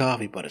a cup of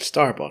coffee, but at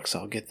Starbucks,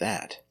 I'll get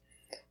that.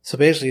 So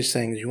basically, he's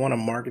saying you want to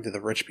market to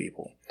the rich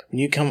people. When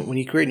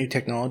you create new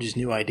technologies,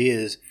 new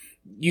ideas,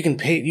 you can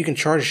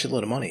charge a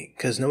shitload of money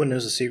because no one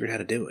knows the secret how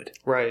to do it.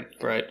 Right.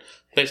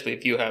 Basically,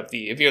 if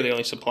you're the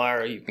only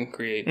supplier, you can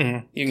create,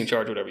 you can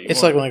charge whatever you want.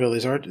 It's like when I go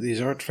to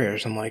these art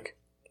fairs, I'm like,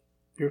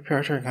 you're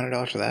charging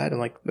 $100 for that, and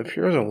like the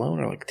fairs alone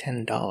are like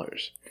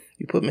 $10.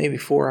 You put maybe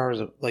 4 hours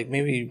of, like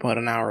maybe you put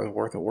an hour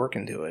worth of work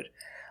into it.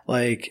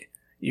 Like,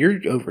 you're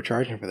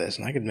overcharging for this,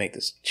 and I could make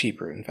this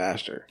cheaper and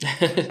faster.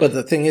 But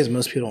the thing is,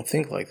 most people don't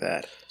think like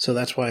that. So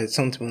that's why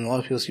when a lot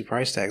of people see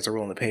price tags, they're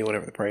willing to pay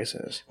whatever the price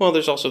is. Well,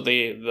 there's also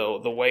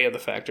the way of the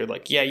factor.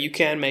 Like, yeah, you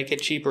can make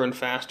it cheaper and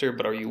faster,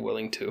 but are you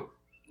willing to?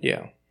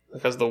 Yeah.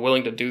 Because the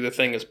willing to do the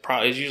thing is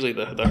usually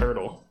the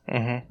hurdle.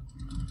 Mm-hmm.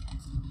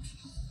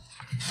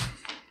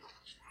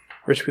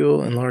 Rich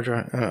people and larger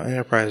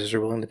enterprises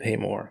are willing to pay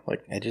more,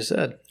 like I just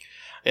said.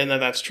 And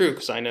that's true,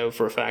 because I know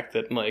for a fact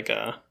that, like,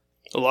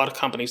 a lot of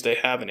companies, they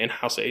have an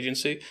in-house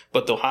agency,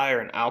 but they'll hire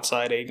an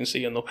outside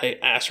agency and they'll pay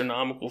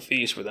astronomical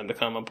fees for them to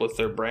come up with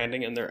their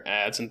branding and their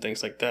ads and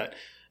things like that.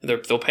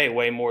 They'll pay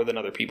way more than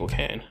other people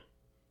can.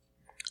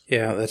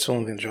 Yeah, that's the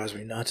only thing that drives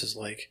me nuts is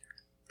like,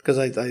 because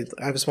I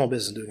have a small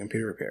business doing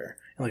computer repair.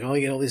 And like, you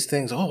get all these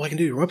things. Oh, I can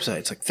do your website.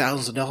 It's like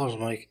thousands of dollars.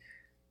 I'm like,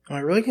 am I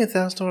really getting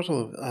 $1,000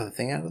 of a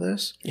thing out of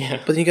this?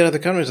 Yeah. But then you got other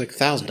companies like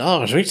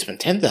 $1,000. We spend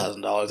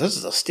 $10,000. This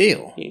is a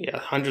steal. Yeah,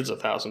 hundreds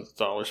of thousands of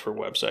dollars for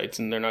websites,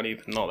 and they're not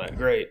even all that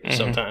great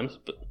sometimes.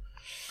 But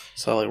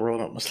So I like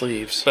rolling up my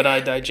sleeves. But I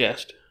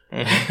digest.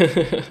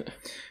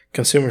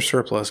 Consumer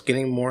surplus,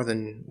 getting more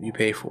than you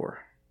pay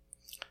for.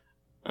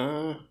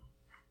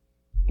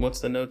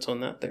 What's the notes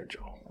on that there,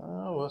 Joel?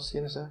 Oh, we'll see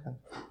in a second.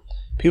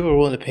 People are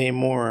willing to pay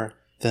more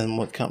than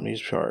what companies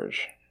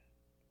charge.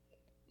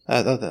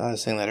 I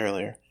was saying that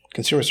earlier.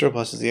 Consumer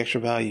surplus is the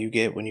extra value you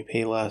get when you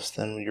pay less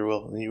than you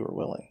were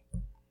willing.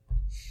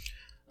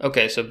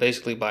 Okay, so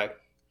basically by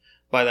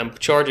them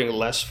charging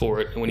less for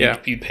it, when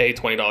you pay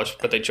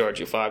 $20 but they charge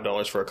you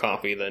 $5 for a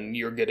coffee, then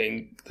you're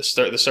getting the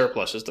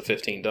surplus is the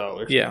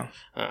 $15. Yeah.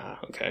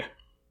 Okay.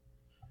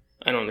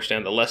 I don't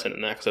understand the lesson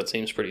in that because that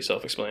seems pretty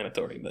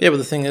self-explanatory. But. Yeah, but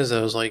the thing is,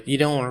 though, is like you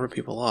don't want to rip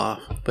people off,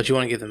 but you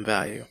want to give them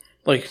value.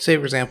 Like, say,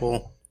 for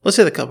example, let's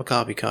say the cup of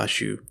coffee costs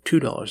you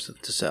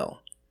 $2 to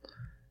sell.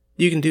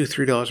 You can do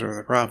 $3 worth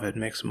of profit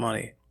and make some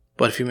money.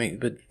 But if you make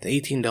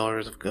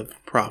 $18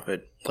 of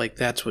profit, like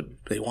that's what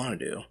they want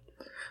to do.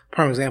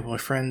 Prime example, my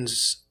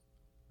friend's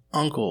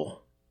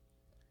uncle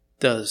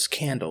does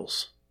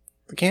candles.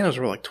 The candles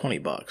were like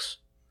 $20.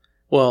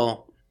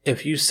 Well,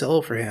 if you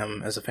sell for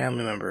him as a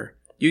family member,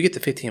 you get the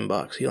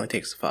 $15. He only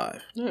takes the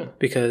 $5. Yeah.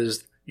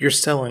 Because you're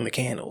selling the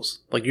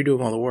candles. Like, you're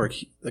doing all the work.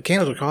 The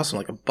candles are costing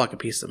like $1 a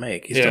piece to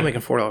make. He's still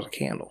making $4 a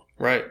candle.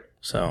 Right.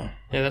 So.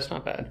 Yeah, that's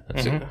not bad.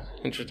 That's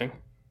interesting.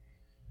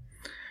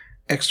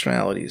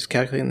 Externalities.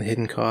 Calculating the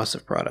hidden costs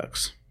of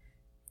products.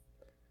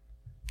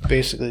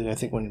 Basically, I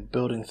think when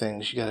building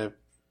things, you gotta...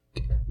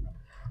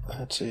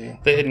 Let's see.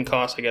 The hidden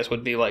cost, I guess,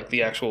 would be like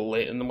the actual...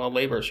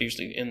 labor is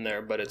usually in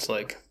there, but it's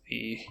like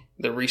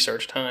the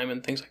research time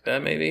and things like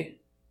that, maybe?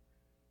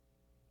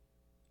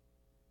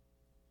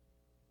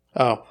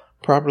 Oh,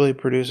 properly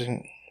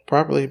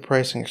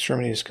pricing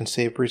extremities can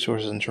save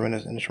resources in a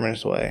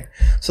tremendous way.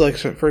 So, like,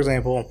 for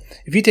example,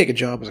 if you take a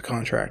job as a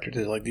contractor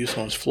to like do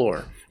someone's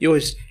floor, you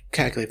always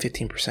calculate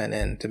 15%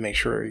 in to make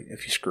sure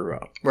if you screw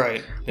up.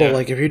 Right. Well,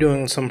 like if you're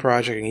doing some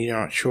project and you're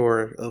not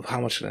sure of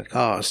how much it's going to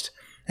cost,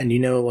 and you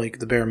know like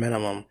the bare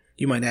minimum,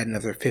 you might add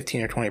another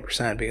 15 or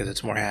 20% because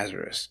it's more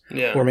hazardous.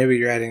 Yeah. Or maybe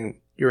you're adding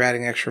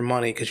extra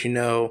money because you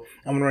know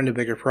I'm going to run into a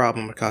bigger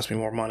problem. It costs me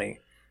more money.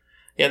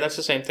 Yeah, that's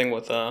the same thing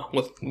with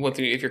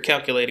if you're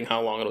calculating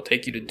how long it'll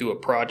take you to do a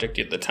project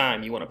at the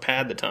time, you want to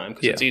pad the time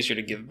because it's easier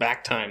to give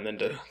back time than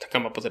to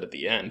come up with it at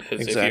the end.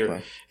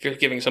 Exactly. If you're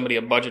giving somebody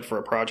a budget for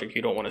a project,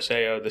 you don't want to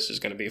say, oh, this is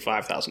going to be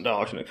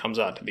 $5,000 and it comes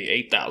out to be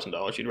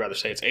 $8,000. You'd rather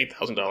say it's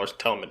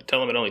 $8,000 and tell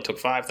them it only took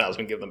 $5,000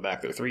 and give them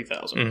back their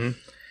 $3,000. Mm-hmm.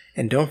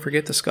 And don't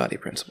forget the Scotty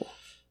principle.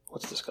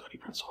 What's the Scotty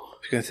principle?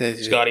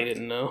 Scotty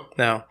didn't know.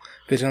 No.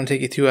 If it's going to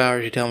take you 2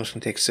 hours, you tell them it's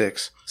going to take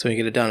 6. So when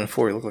you get it done in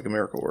 4, you look like a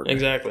miracle worker.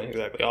 Exactly.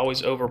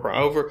 Always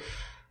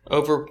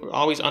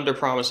always under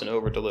promise and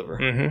over deliver.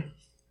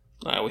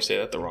 Mm-hmm. I always say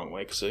that the wrong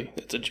way because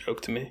it's a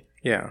joke to me.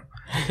 Yeah.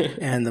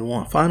 And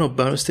the final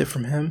bonus tip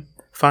from him: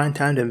 find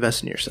time to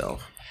invest in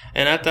yourself.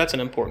 And that's an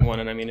important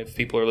one. And I mean, if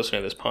people are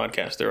listening to this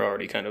podcast, they're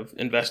already kind of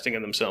investing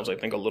in themselves, I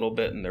think, a little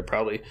bit, and they're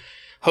probably,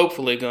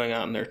 hopefully, going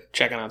out and they're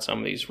checking out some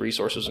of these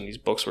resources and these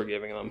books we're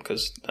giving them.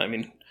 Because I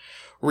mean,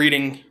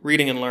 reading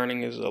and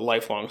learning is a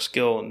lifelong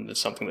skill, and it's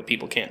something that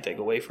people can't take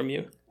away from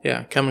you.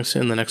 Yeah, coming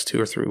soon the next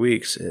 2 or 3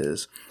 weeks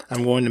is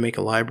I'm going to make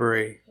a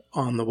library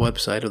on the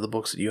website of the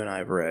books that you and I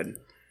have read,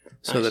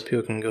 so that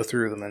people can go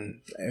through them and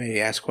maybe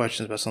ask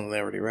questions about something they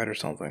already read or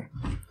something.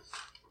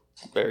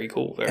 Very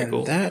cool. Very cool.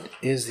 And that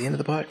is the end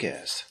of the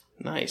podcast.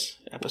 Nice.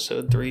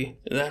 Episode 3.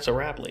 That's a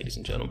wrap, ladies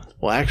and gentlemen.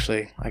 Well,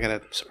 actually, I got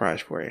a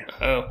surprise for you.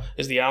 Oh,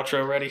 is the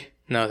outro ready?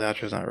 No, the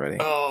outro's not ready.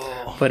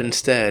 Oh. But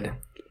instead,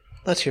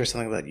 let's hear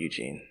something about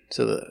Eugene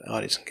so the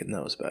audience can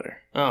know us better.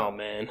 Oh,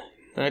 man.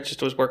 I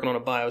just was working on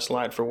a bio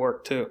slide for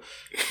work, too.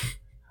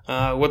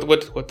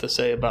 What to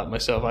say about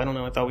myself? I don't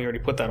know. I thought we already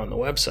put that on the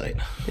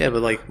website. Yeah,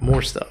 but like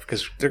more stuff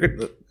because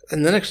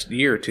in the next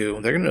year or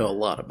two they're gonna know a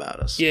lot about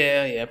us.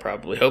 Yeah,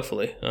 probably.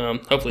 Hopefully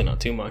not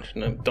too much.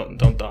 No,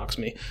 don't dox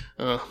me.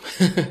 Yeah.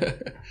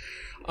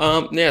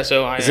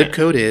 So zip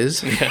code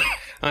is. Yeah,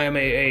 I am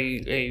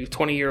a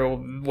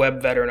 20-year-old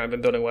web veteran. I've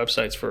been building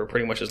websites for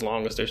pretty much as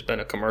long as there's been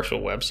a commercial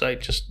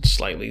website, just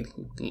slightly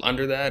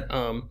under that.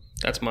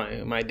 That's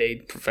my day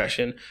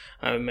profession.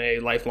 I'm a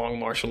lifelong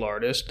martial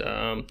artist.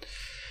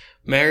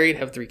 Married,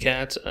 have 3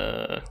 cats.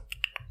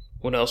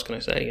 What else can I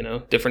say? You know,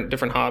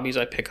 different hobbies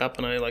I pick up,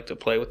 and I like to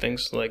play with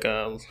things like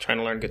trying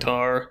to learn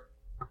guitar.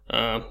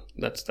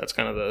 That's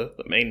kind of the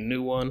main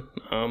new one.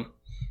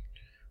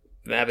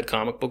 Avid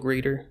comic book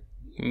reader,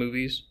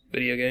 movies,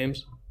 video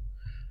games.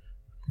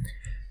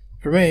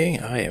 For me,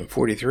 I am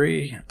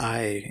 43. I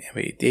am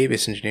a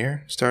database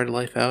engineer. Started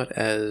life out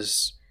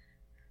as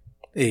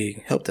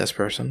a help desk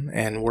person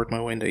and worked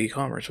my way into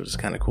e-commerce, which is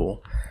kind of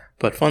cool.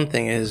 But fun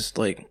thing is,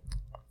 like,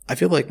 I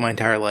feel like my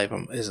entire life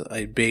is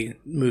a big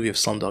movie of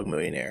Slumdog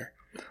Millionaire.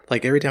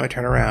 Like, every time I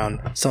turn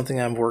around, something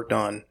I've worked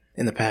on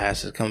in the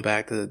past has come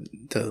back to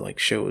like,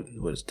 show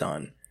what it's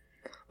done.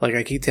 Like,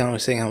 I keep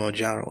saying I'm a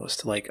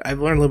generalist. Like, I've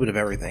learned a little bit of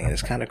everything, and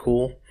it's kind of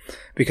cool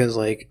because,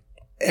 like,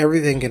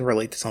 everything can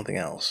relate to something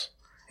else.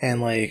 And,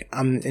 like,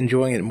 I'm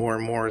enjoying it more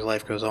and more as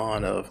life goes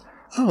on of,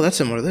 oh, that's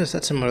similar to this,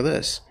 that's similar to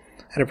this.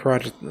 had a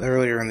project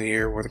earlier in the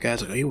year where the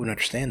guy's like, oh, you wouldn't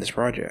understand this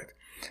project.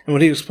 And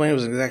what he explained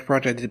was the exact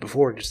project I did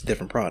before, just a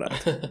different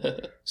product.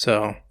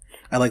 So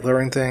I like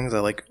learning things. I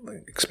like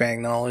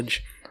expanding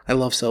knowledge. I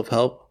love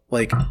self-help.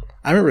 Like,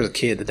 I remember as a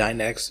kid, the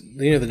Dynex,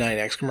 the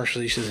Dynex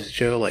commercials used to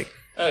show, like,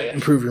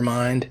 improve your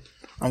mind.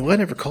 I'm glad I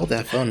never called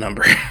that phone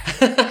number.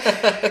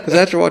 Because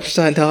after watching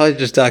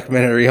Scientologist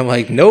documentary, I'm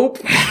like, nope.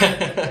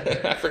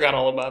 I forgot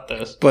all about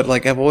this. But,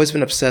 like, I've always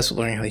been obsessed with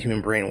learning how the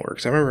human brain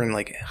works. I remember in,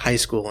 like, high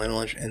school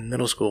and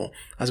middle school,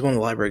 I was going to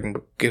the library and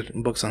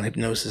getting books on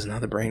hypnosis and how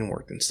the brain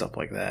worked and stuff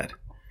like that.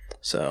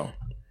 So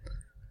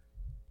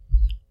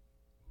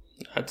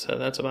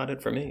that's about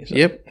it for me. So.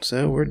 Yep,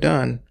 so we're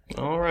done.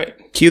 All right.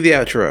 Cue the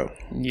outro.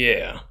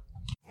 Yeah.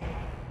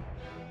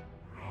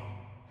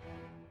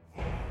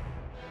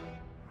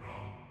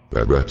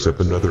 That wraps up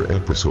another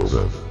episode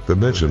of The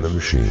Mention the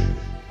Machine.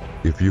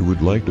 If you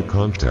would like to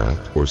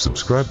contact or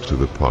subscribe to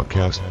the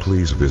podcast,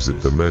 please visit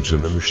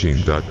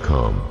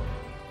thementionthemachine.com.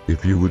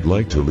 If you would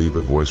like to leave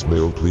a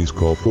voicemail, please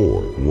call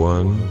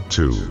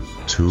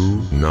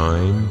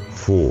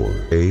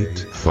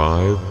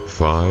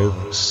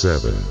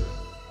 412-294-8557.